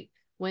lightweight,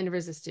 wind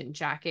resistant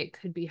jacket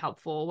could be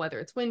helpful, whether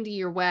it's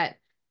windy or wet.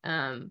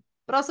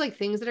 But also like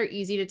things that are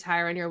easy to tie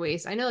around your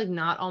waist. I know like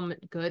not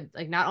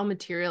all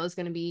material is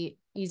going to be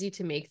easy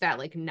to make that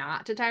like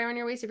not to tie around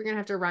your waist if you're going to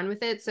have to run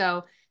with it.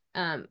 So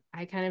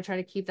I kind of try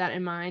to keep that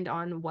in mind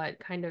on what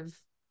kind of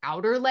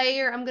outer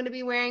layer I'm going to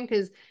be wearing.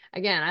 Cause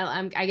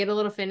again, I get a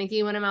little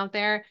finicky when I'm out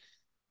there.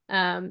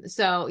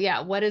 So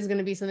yeah, what is going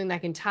to be something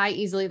that can tie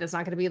easily? That's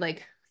not going to be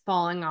like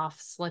falling off,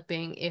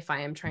 slipping if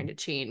I am trying to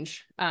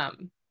change,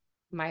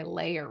 my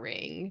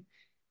layering.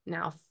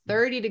 Now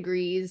 30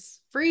 degrees,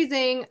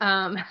 freezing,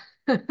 like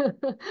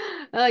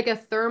a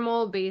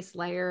thermal base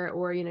layer,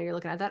 or, you're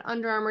looking at that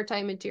Under Armour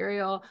type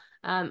material.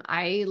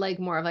 I like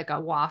more of like a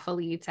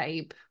waffly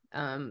type,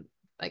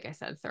 like I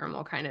said,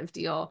 thermal kind of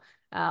deal.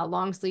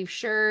 long sleeve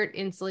shirt,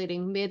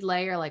 insulating mid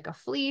layer like a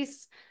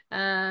fleece,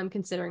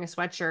 considering a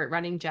sweatshirt,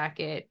 running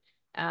jacket.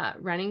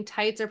 Running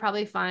tights are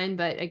probably fine,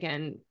 but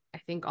again, I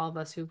think all of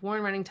us who've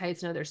worn running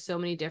tights know there's so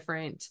many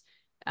different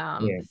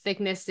Yeah.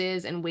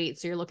 thicknesses and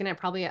weights. So you're looking at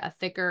probably a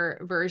thicker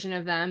version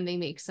of them. They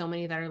make so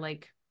many that are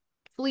like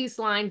fleece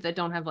lined that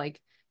don't have like,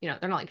 they're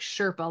not like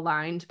Sherpa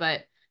lined,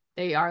 but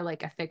they are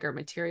like a thicker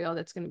material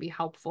that's going to be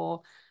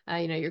helpful.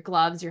 Your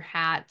gloves, your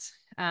hat,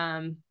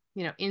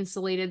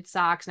 insulated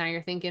socks. Now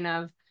you're thinking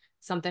of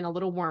something a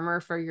little warmer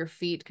for your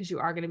feet because you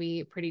are going to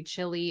be pretty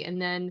chilly.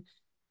 And then,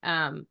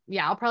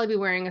 I'll probably be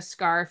wearing a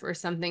scarf or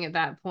something at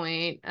that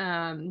point,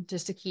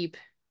 just to keep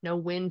no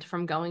wind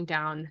from going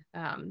down,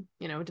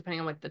 depending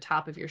on what the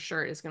top of your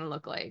shirt is going to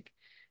look like.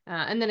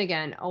 And then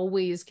again,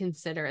 always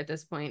consider at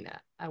this point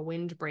a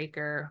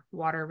windbreaker,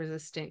 water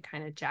resistant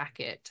kind of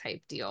jacket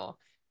type deal,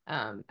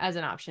 as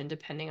an option,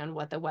 depending on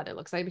what the weather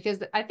looks like.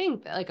 Because I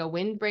think that, like, a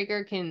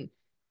windbreaker can,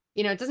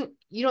 you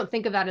don't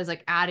think of that as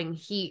like adding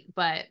heat,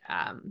 but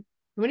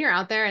when you're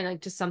out there and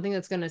like just something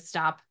that's going to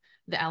stop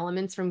the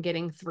elements from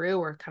getting through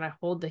or kind of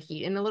hold the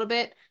heat in a little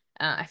bit,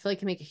 I feel like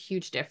can make a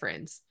huge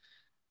difference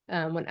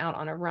when out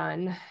on a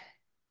run.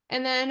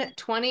 And then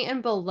 20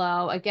 and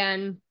below,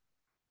 again,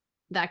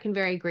 that can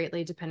vary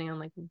greatly depending on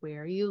like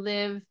where you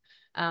live,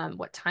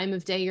 what time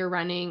of day you're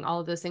running. All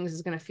of those things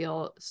is going to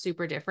feel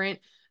super different.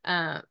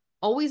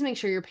 Always make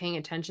sure you're paying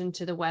attention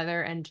to the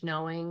weather and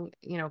knowing,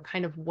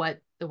 kind of what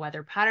the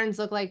weather patterns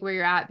look like where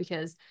you're at,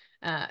 because,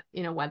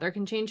 weather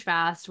can change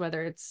fast,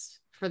 whether it's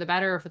for the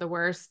better or for the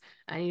worse.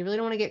 And you really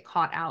don't want to get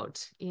caught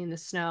out in the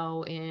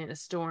snow, in a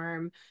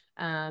storm,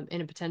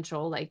 in a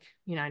potential, like,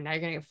 now you're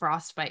going to get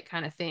frostbite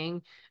kind of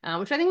thing,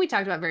 which I think we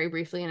talked about very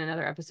briefly in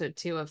another episode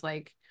too, of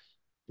like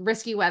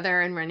risky weather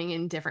and running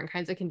in different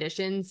kinds of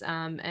conditions,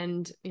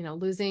 and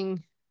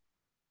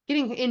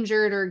getting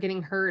injured or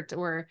getting hurt,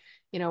 or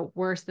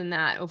worse than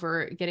that,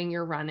 over getting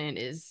your run in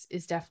is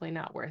definitely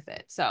not worth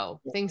it.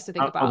 So things to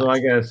think Although about. I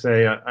gotta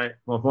say,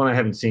 well, one, I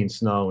haven't seen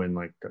snow in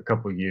like a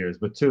couple of years,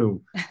 but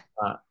two,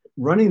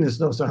 running in the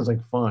snow sounds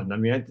like fun. I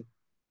mean,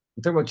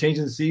 you talk about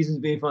changing the seasons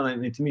being fun. I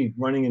mean, to me,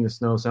 running in the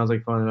snow sounds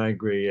like fun, and I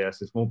agree.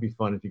 Yes, it won't be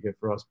fun if you get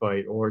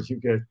frostbite or if you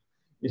get,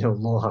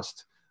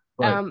 lost.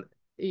 But um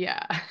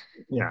yeah.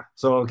 yeah,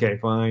 so okay,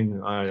 fine. All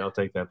right, I'll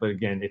take that. But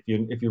again,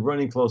 if you're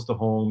running close to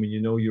home and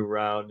you know your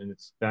route and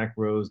it's back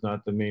roads,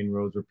 not the main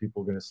roads where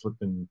people are going to slip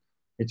and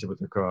hit you with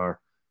their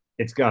car,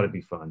 it's got to be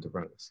fun to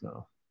run in the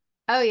snow.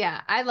 Oh yeah,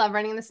 I love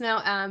running in the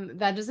snow.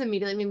 That just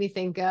immediately made me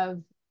think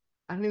of,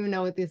 I don't even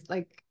know what these,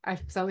 like, I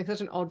sound like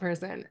such an old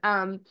person.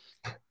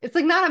 It's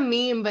like not a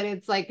meme, but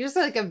it's like just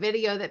like a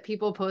video that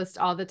people post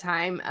all the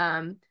time.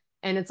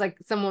 And it's like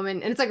some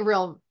woman, and it's like a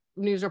real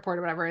news report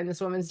or whatever, and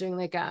this woman's doing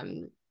like,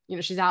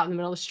 she's out in the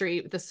middle of the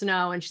street with the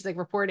snow, and she's like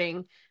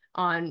reporting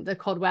on the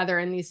cold weather,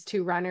 and these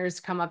two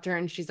runners come up to her,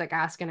 and she's like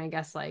asking, I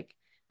guess, like,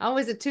 oh,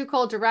 is it too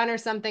cold to run or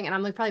something? And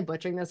I'm like probably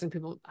butchering this, and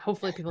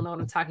hopefully people know what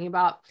I'm talking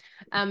about.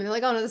 And they're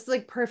like, oh no, this is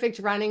like perfect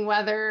running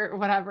weather or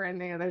whatever.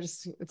 And they're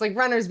just, it's like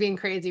runners being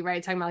crazy,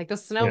 right? Talking about like the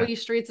Yeah. snowy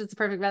streets, it's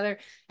perfect weather.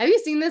 Have you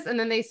seen this? And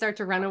then they start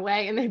to run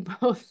away, and they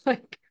both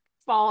like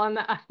fall on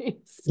the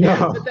ice.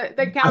 No, But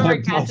the I camera have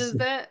not catches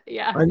seen. it.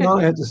 Yeah. I know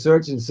I have to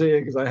search and see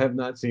it because I have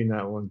not seen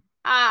that one.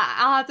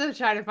 I'll have to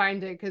try to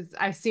find it because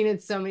I've seen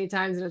it so many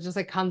times and it just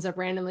like comes up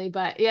randomly.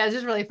 But yeah, it's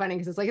just really funny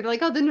because it's like, they're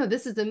like, oh, no,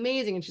 this is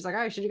amazing. And she's like,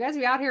 oh, should you guys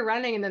be out here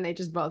running? And then they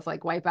just both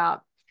like wipe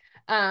out.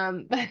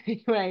 But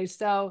anyway,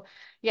 so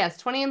yes,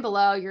 20 and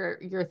below,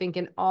 you're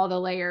thinking all the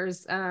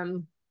layers,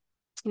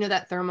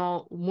 that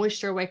thermal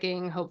moisture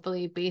wicking,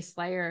 hopefully base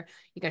layer.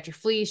 You got your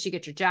fleece, you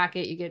get your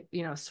jacket, you get,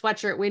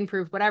 sweatshirt,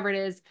 windproof, whatever it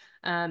is.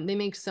 They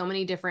make so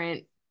many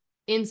different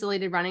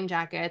insulated running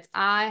jackets.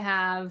 I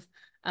have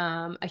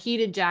a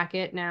heated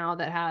jacket now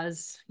that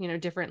has,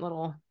 different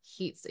little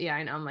heats. Yeah,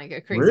 I know, I'm like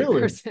a crazy Really?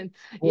 person.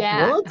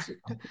 Yeah. What?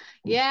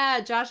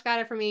 Yeah, Josh got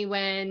it for me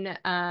when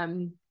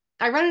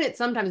I run in it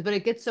sometimes, but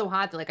it gets so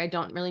hot that like I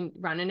don't really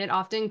run in it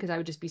often because I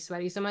would just be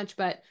sweaty so much.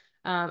 But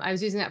I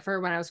was using that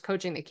for when I was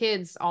coaching the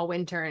kids all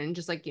winter, and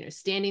just like,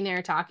 standing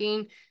there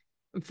talking,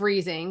 I'm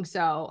freezing.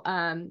 So,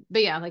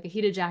 but yeah, like a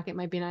heated jacket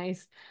might be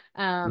nice.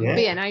 But yeah,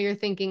 Yeah. now you're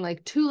thinking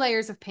like 2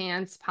 layers of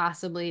pants,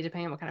 possibly,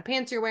 depending on what kind of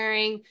pants you're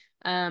wearing.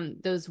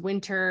 Those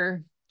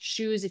winter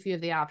shoes, if you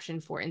have the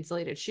option for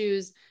insulated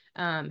shoes,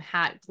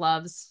 hat,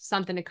 gloves,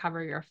 something to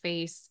cover your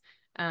face,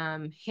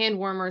 hand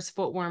warmers,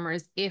 foot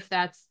warmers, if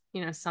that's,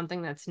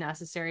 something that's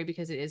necessary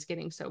because it is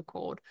getting so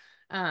cold.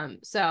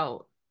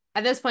 So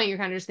at this point, you're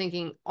kind of just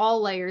thinking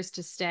all layers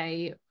to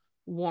stay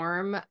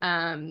warm.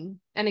 And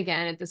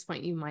again, at this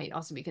point, you might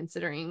also be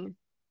considering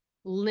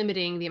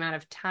limiting the amount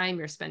of time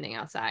you're spending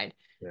outside,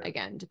 Yeah.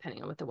 again,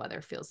 depending on what the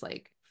weather feels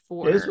like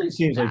Yeah, this for one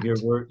seems like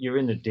that. you're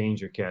in the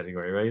danger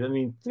category, right? I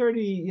mean,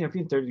 30, if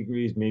you're in 30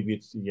 degrees, maybe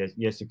it's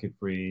yes, it could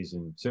freeze,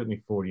 and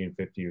certainly 40 and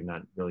 50, you're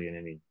not really in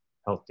any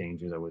health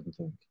dangers, I wouldn't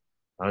think.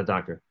 Not a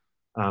doctor.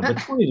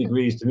 But 20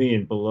 degrees to me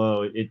and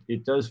below,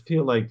 it does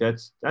feel like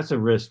that's a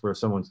risk where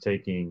someone's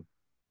taking.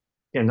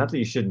 Yeah, not that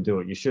you shouldn't do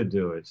it. You should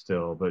do it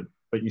still, but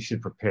you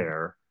should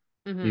prepare.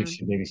 You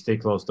should maybe stay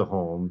close to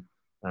home.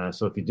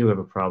 So if you do have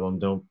a problem,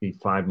 don't be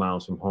 5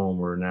 miles from home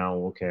where now,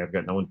 okay, I've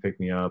got no one to pick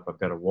me up. I've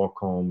got to walk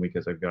home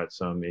because I've got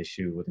some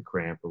issue with a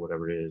cramp or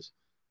whatever it is.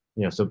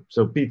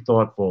 So be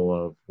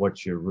thoughtful of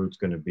what your route's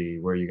going to be,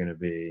 where you're going to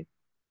be,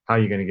 how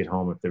you're going to get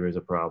home if there is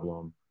a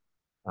problem.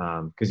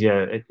 Because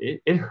yeah,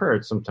 it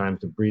hurts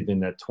sometimes to breathe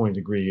in that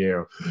 20-degree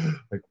air.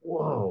 Like,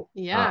 whoa.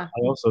 Yeah.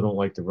 I also don't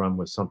like to run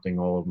with something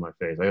all over my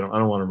face. I don't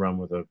want to run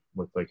with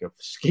like a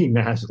ski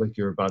mask like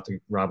you're about to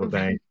rob a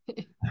bank.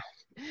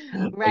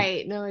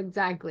 Right. No,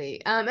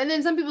 exactly. And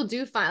then some people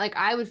do find, like,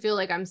 I would feel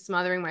like I'm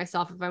smothering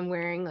myself if I'm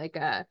wearing like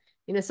a,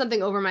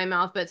 something over my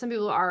mouth, but some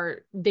people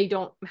they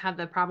don't have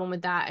the problem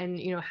with that. And,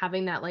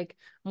 having that like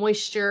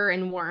moisture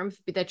and warmth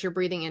that you're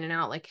breathing in and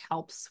out, like,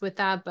 helps with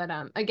that. But,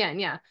 again,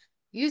 yeah,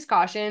 use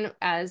caution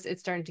as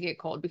it's starting to get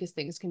cold because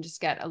things can just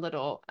get a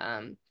little,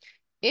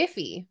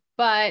 iffy.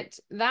 But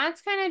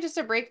that's kind of just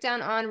a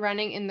breakdown on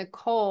running in the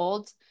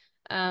cold.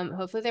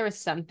 Hopefully there was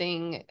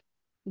something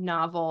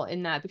novel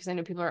in that because I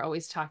know people are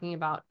always talking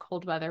about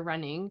cold weather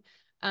running.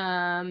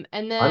 And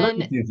then I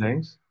learned a few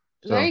things.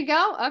 There you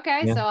go.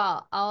 Okay, yeah.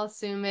 so I'll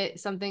assume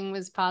something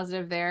was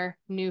positive there,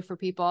 new for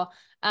people.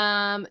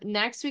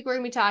 Next week we're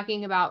gonna be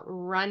talking about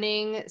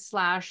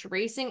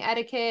running/racing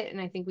etiquette,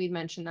 and I think we'd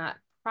mentioned that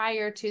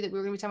prior to that we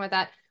were gonna be talking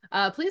about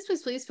that. Please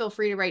feel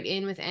free to write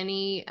in with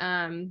any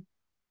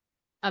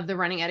of the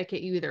running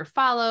etiquette you either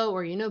follow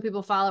or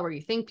people follow or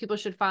you think people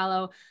should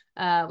follow.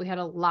 We had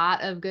a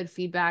lot of good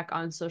feedback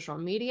on social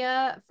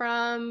media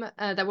from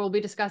that we'll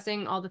be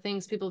discussing all the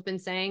things people have been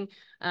saying,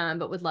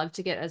 but would love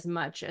to get as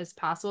much as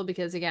possible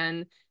because,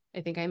 again,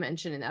 I think I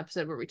mentioned in the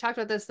episode where we talked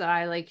about this that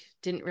I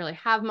didn't really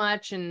have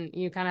much and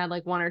you kind of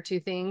had one or two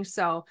things.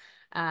 So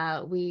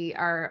we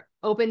are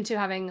open to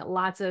having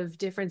lots of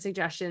different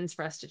suggestions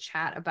for us to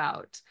chat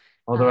about.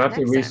 Although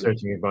after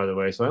researching it, by the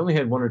way, so I only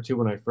had one or two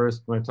when I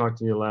talked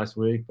to you last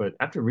week, but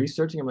after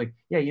researching, I'm like,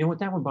 yeah, you know what?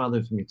 That one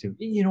bothers me too.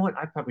 You know what?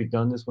 I've probably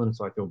done this one,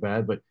 so I feel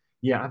bad, but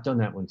yeah, I've done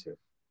that one too.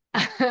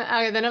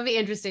 Okay, then it'll be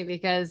interesting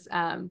because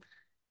I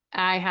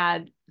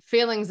had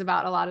feelings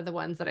about a lot of the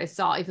ones that I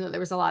saw, even though there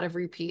was a lot of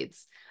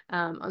repeats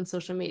on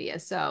social media.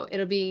 So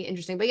it'll be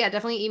interesting. But yeah,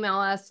 definitely email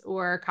us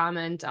or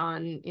comment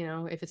on,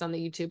 if it's on the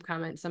YouTube,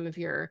 comment some of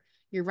your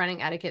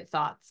running etiquette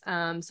thoughts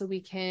so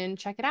we can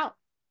check it out.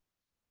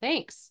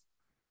 Thanks.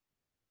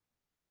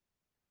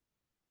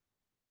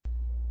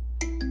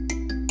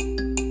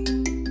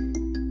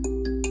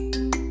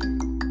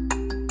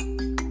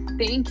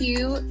 Thank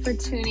you for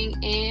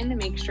tuning in.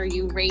 Make sure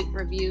you rate,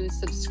 review,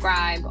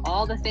 subscribe,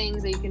 all the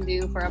things that you can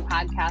do for a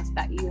podcast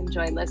that you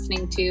enjoy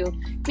listening to.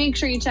 Make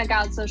sure you check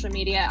out social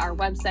media, our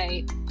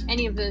website,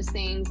 any of those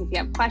things. If you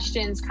have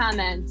questions,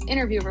 comments,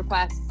 interview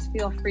requests,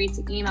 feel free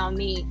to email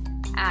me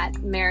at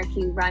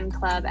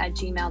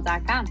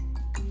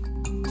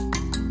marikeyrunclub@gmail.com.